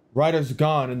 Ryder's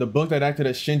gone and the book that acted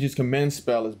as Shinji's command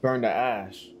spell is burned to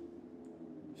ash.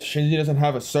 Shinji doesn't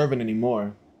have a servant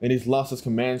anymore, and he's lost his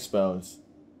command spells.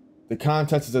 The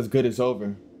contest is as good as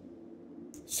over.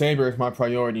 Saber is my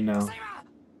priority now.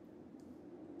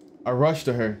 I rush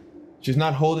to her. She's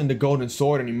not holding the golden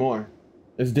sword anymore.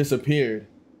 It's disappeared,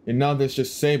 and now there's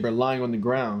just Saber lying on the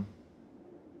ground.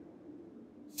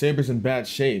 Saber's in bad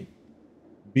shape.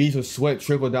 Beads of sweat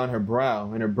trickle down her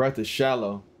brow, and her breath is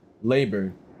shallow,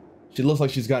 labored. She looks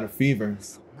like she's got a fever.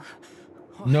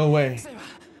 No way.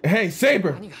 Hey,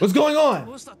 Saber! What's going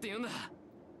on?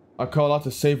 I call out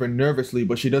to Saber nervously,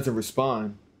 but she doesn't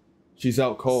respond. She's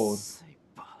out cold.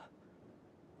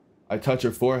 I touch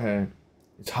her forehead.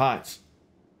 It's hot.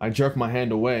 I jerk my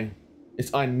hand away. It's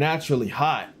unnaturally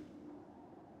hot.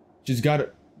 She's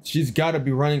gotta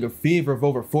be running a fever of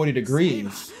over 40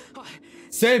 degrees.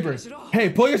 Saber! Hey,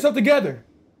 pull yourself together!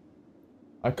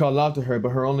 I call out to her, but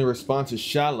her only response is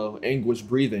shallow, anguished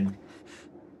breathing.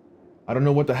 I don't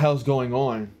know what the hell's going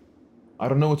on. I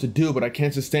don't know what to do, but I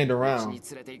can't just stand around.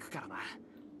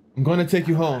 I'm going to take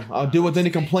you home. I'll deal with any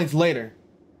complaints later.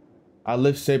 I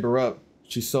lift Saber up.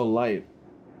 She's so light.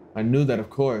 I knew that, of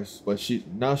course, but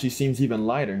now she seems even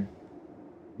lighter.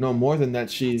 No, more than that,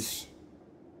 she's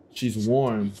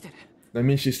warm. That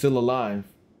means she's still alive.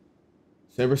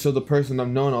 Saber's still the person I've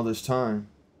known all this time.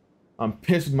 I'm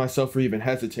pissed with myself for even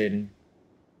hesitating.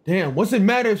 Damn, what's it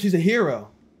matter if she's a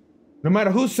hero? No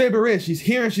matter who Saber is, she's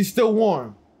here and she's still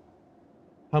warm.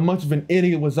 How much of an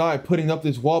idiot was I putting up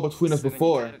this wall between us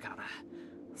before?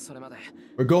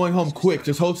 We're going home quick,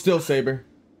 just hold still, Saber.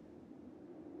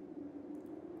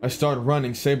 I start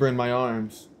running, Saber in my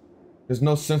arms. There's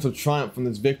no sense of triumph from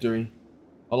this victory.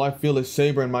 All I feel is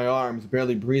Saber in my arms,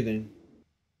 barely breathing.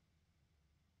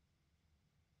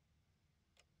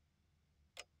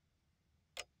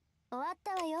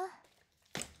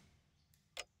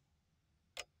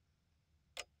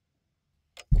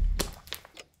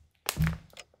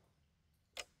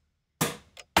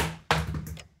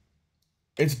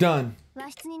 It's done.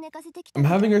 I'm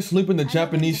having her sleep in the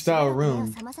Japanese-style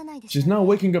room. She's not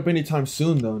waking up anytime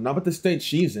soon, though. Not with the state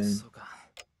she's in.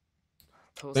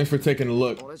 Thanks for taking a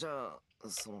look.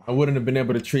 I wouldn't have been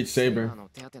able to treat Saber.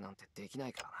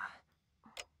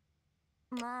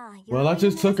 Well, I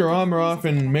just took her armor off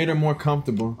and made her more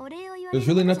comfortable. There's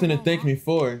really nothing to thank me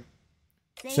for.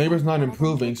 Saber's not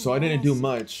improving, so I didn't do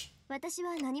much. But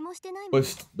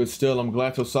still, I'm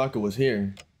glad Tosaka was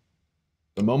here.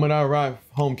 The moment I arrived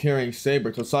home carrying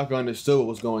Saber, Tosaka understood what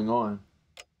was going on.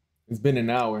 It's been an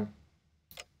hour.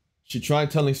 She tried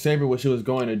telling Saber what she was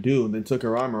going to do, then took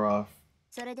her armor off.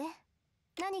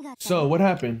 So, what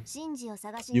happened?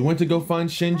 You went to go find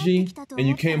Shinji, and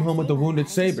you came home with the wounded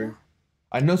Saber.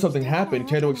 I know something happened.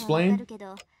 Care to explain?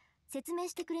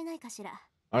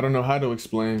 I don't know how to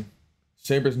explain.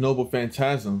 Saber's noble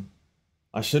Phantasm.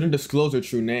 I shouldn't disclose her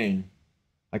true name.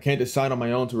 I can't decide on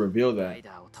my own to reveal that.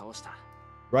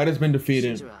 Ryder's been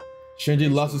defeated. Shinji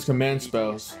lost his command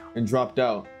spells and dropped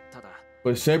out.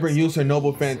 But Saber used her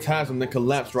noble Phantasm then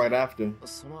collapsed right after.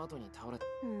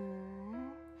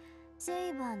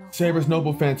 Saber's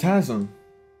noble Phantasm.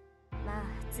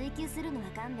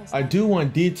 I do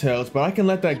want details, but I can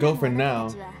let that go for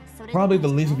now. Probably the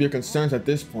least of your concerns at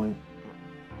this point.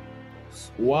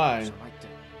 Why?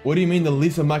 What do you mean the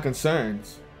least of my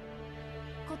concerns?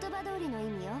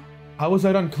 How was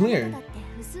that unclear?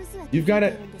 You've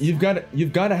gotta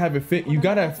have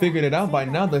figured it out by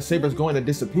now that Saber's going to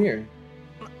disappear.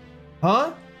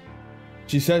 Huh?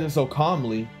 She says it so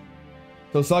calmly.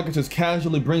 So Sokka just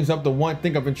casually brings up the one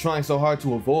thing I've been trying so hard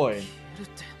to avoid.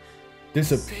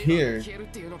 Disappear?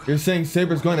 You're saying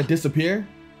Saber's going to disappear?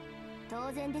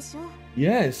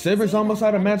 Yes, Saber's almost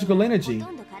out of magical energy.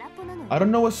 I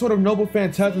don't know what sort of noble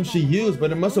phantasm she used,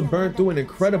 but it must have burned through an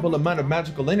incredible amount of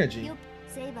magical energy.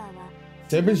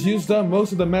 Saber's used up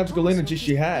most of the magical energy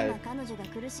she had.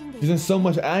 She's in so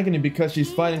much agony because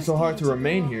she's fighting so hard to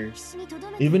remain here,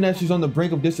 even as she's on the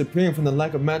brink of disappearing from the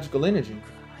lack of magical energy.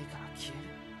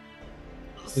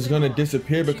 She's gonna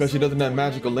disappear because she doesn't have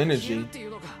magical energy.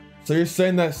 So you're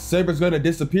saying that Saber's gonna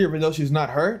disappear even though she's not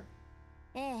hurt?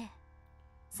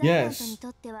 Yes.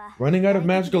 Running out of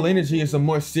magical energy is a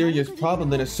more serious problem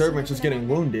than a servant just getting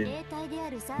wounded.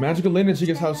 Magical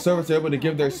energy is how servants are able to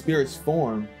give their spirits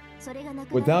form.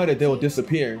 Without it, they will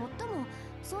disappear.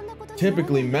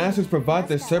 Typically, masters provide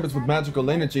their servants with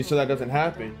magical energy so that doesn't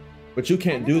happen. But you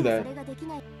can't do that.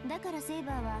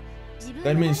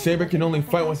 That means Saber can only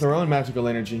fight with her own magical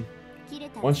energy.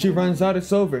 Once she runs out,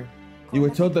 it's over. You were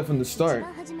told that from the start.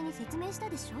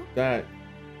 That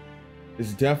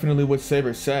is definitely what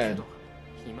Saber said.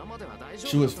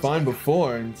 She was fine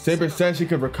before, and Saber said she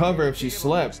could recover if she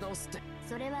slept.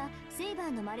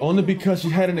 Only because she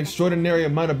had an extraordinary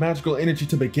amount of magical energy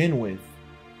to begin with.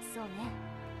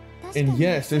 And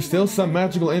yes, there's still some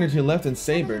magical energy left in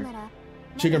Saber.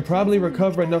 She can probably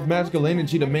recover enough magical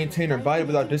energy to maintain her body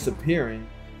without disappearing.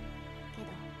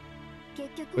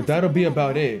 But that'll be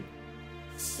about it.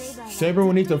 Saber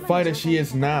will need to fight as she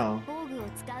is now.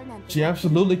 She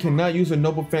absolutely cannot use her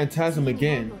noble phantasm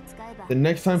again. The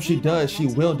next time she does, she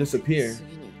will disappear.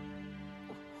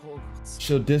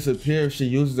 She'll disappear if she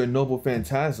uses her noble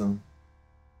phantasm.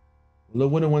 Well,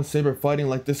 I wouldn't want Saber fighting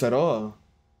like this at all.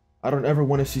 I don't ever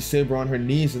want to see Saber on her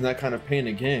knees in that kind of pain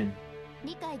again.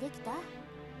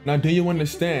 Now, do you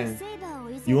understand?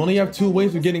 You only have two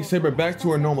ways of getting Saber back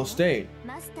to her normal state.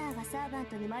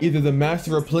 Either the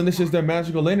master replenishes their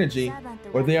magical energy,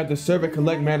 or they have the servant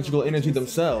collect magical energy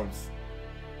themselves.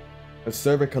 A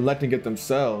servant collecting it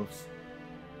themselves.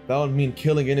 That would mean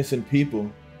killing innocent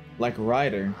people, like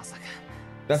Ryder.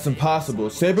 That's impossible.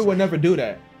 Saber would never do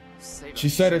that. She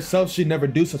said herself she'd never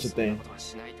do such a thing.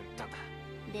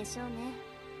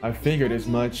 I figured as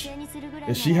much.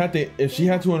 If she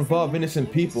had to involve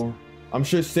innocent people, I'm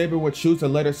sure Saber would choose to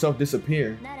let herself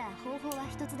disappear.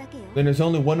 Then there's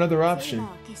only one other option.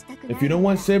 If you don't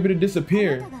want Saber to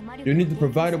disappear, you need to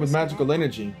provide her with magical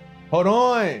energy. Hold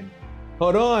on!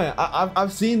 Hold on!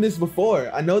 I've seen this before.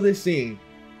 I know this scene.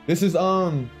 This is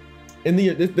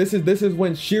this is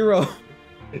when Shiro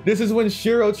this is when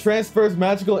Shiro transfers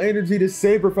magical energy to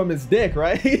Saber from his dick,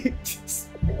 right?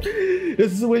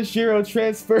 This is when Shiro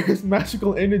transfers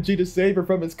magical energy to Saber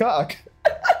from his cock.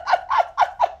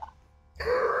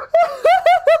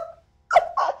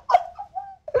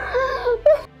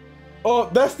 Oh,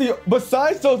 that's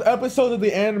besides those episodes of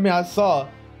the anime I saw,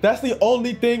 that's the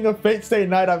only thing of Fate Stay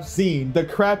Night I've seen. The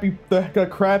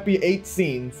crappy H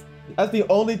scenes. That's the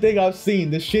only thing I've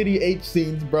seen, the shitty H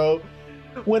scenes, bro.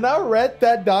 When I read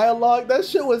that dialogue, that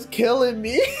shit was killing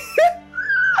me.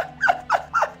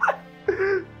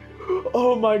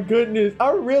 Oh my goodness.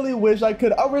 I really wish I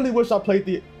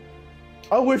played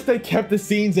I wish they kept the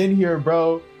scenes in here,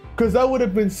 bro. Cause that would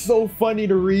have been so funny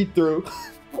to read through.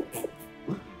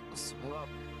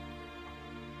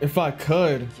 If I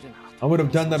could, I would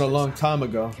have done that a long time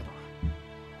ago.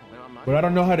 But I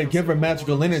don't know how to give her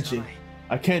magical energy.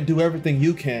 I can't do everything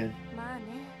you can.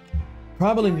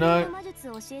 Probably not.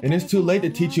 And it's too late to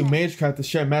teach you magecraft to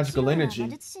share magical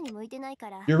energy.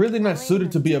 You're really not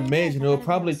suited to be a mage, and it will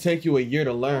probably take you a year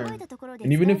to learn.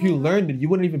 And even if you learned it, you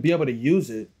wouldn't even be able to use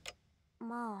it.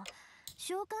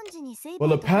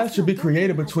 Well, a path should be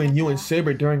created between you and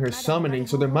Saber during her summoning,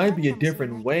 so there might be a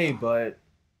different way, but...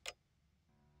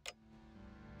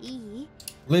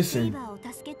 Listen,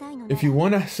 if you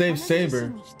want to save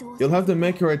Saber, you'll have to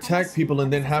make her attack people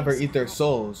and then have her eat their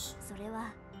souls.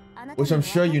 Which I'm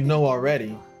sure you know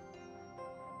already.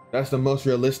 That's the most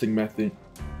realistic method,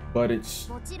 but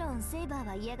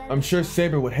I'm sure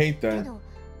Saber would hate that.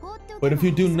 But if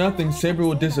you do nothing, Saber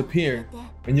will disappear,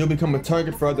 and you'll become a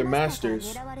target for other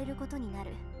masters.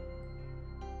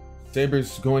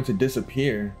 Saber's going to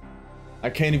disappear. I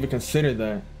can't even consider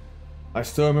that. I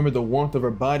still remember the warmth of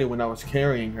her body when I was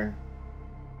carrying her.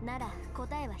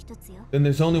 Then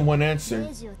there's only one answer.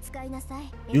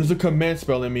 Use the command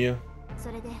spell, Emiya.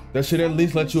 That should at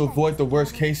least let you avoid the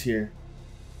worst case here.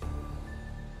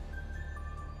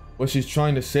 What she's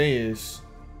trying to say is,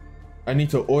 I need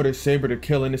to order Saber to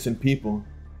kill innocent people.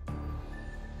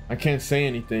 I can't say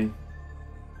anything.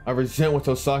 I resent what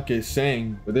Tosaka is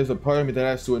saying, but there's a part of me that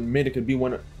has to admit it could be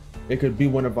one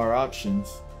of our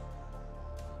options.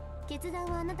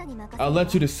 I'll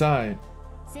let you decide.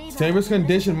 Saber's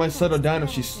condition might settle down if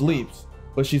she sleeps,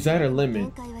 but she's at her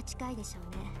limit.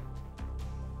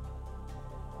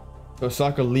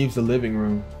 Tosaka leaves the living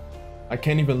room. I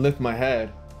can't even lift my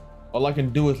head. All I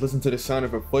can do is listen to the sound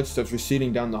of her footsteps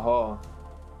receding down the hall.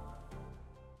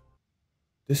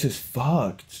 This is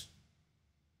fucked.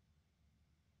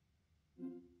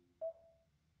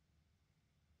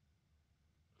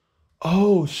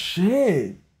 Oh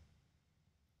shit.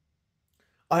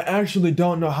 I actually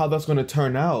don't know how that's gonna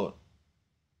turn out.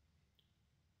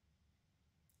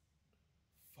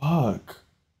 Fuck.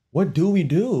 What do we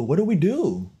do? What do we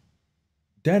do?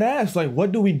 Dead ass, like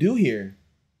what do we do here?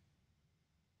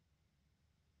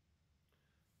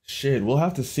 Shit, we'll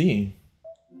have to see.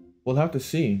 We'll have to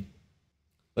see.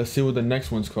 Let's see what the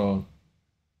next one's called.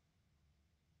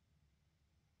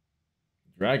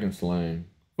 Dragon slaying.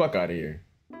 Fuck out of here.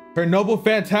 Her noble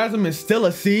phantasm is still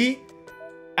a C?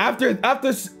 After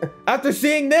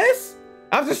seeing this?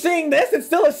 After seeing this, it's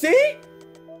still a C?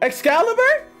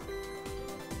 Excalibur?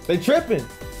 They tripping.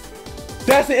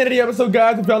 That's the end of the episode,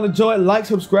 guys. If y'all enjoyed, like,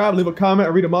 subscribe, leave a comment,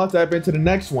 and read them all. Tap into the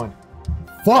next one.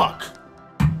 Fuck.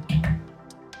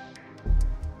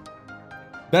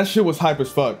 That shit was hype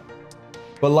as fuck.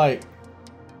 But like,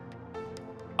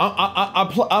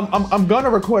 I'm gonna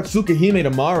record Tsukihime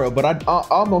tomorrow, but I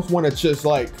almost want to just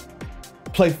like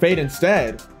play Fate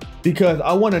instead, because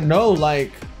I want to know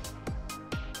like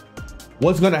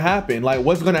what's gonna happen, like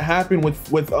what's gonna happen with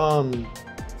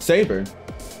Saber.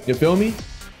 You feel me?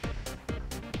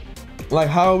 Like,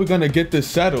 how are we gonna get this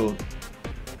settled?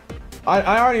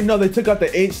 I already know they took out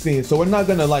the H scene, so we're not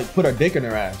gonna like put our dick in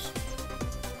her ass.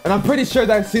 And I'm pretty sure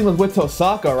that scene was with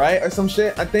Tosaka, right? Or some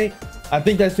shit, I think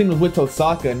that scene was with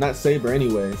Tosaka and not Saber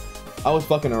anyways. I was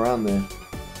fucking around there.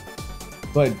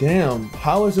 But damn,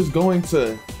 how is this going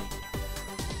to...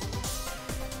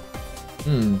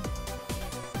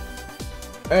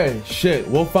 Hey, shit,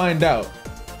 we'll find out.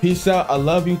 Peace out, I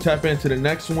love you, tap into the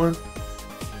next one.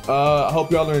 I hope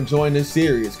y'all are enjoying this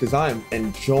series, because I am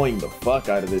enjoying the fuck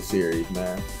out of this series,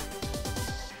 man.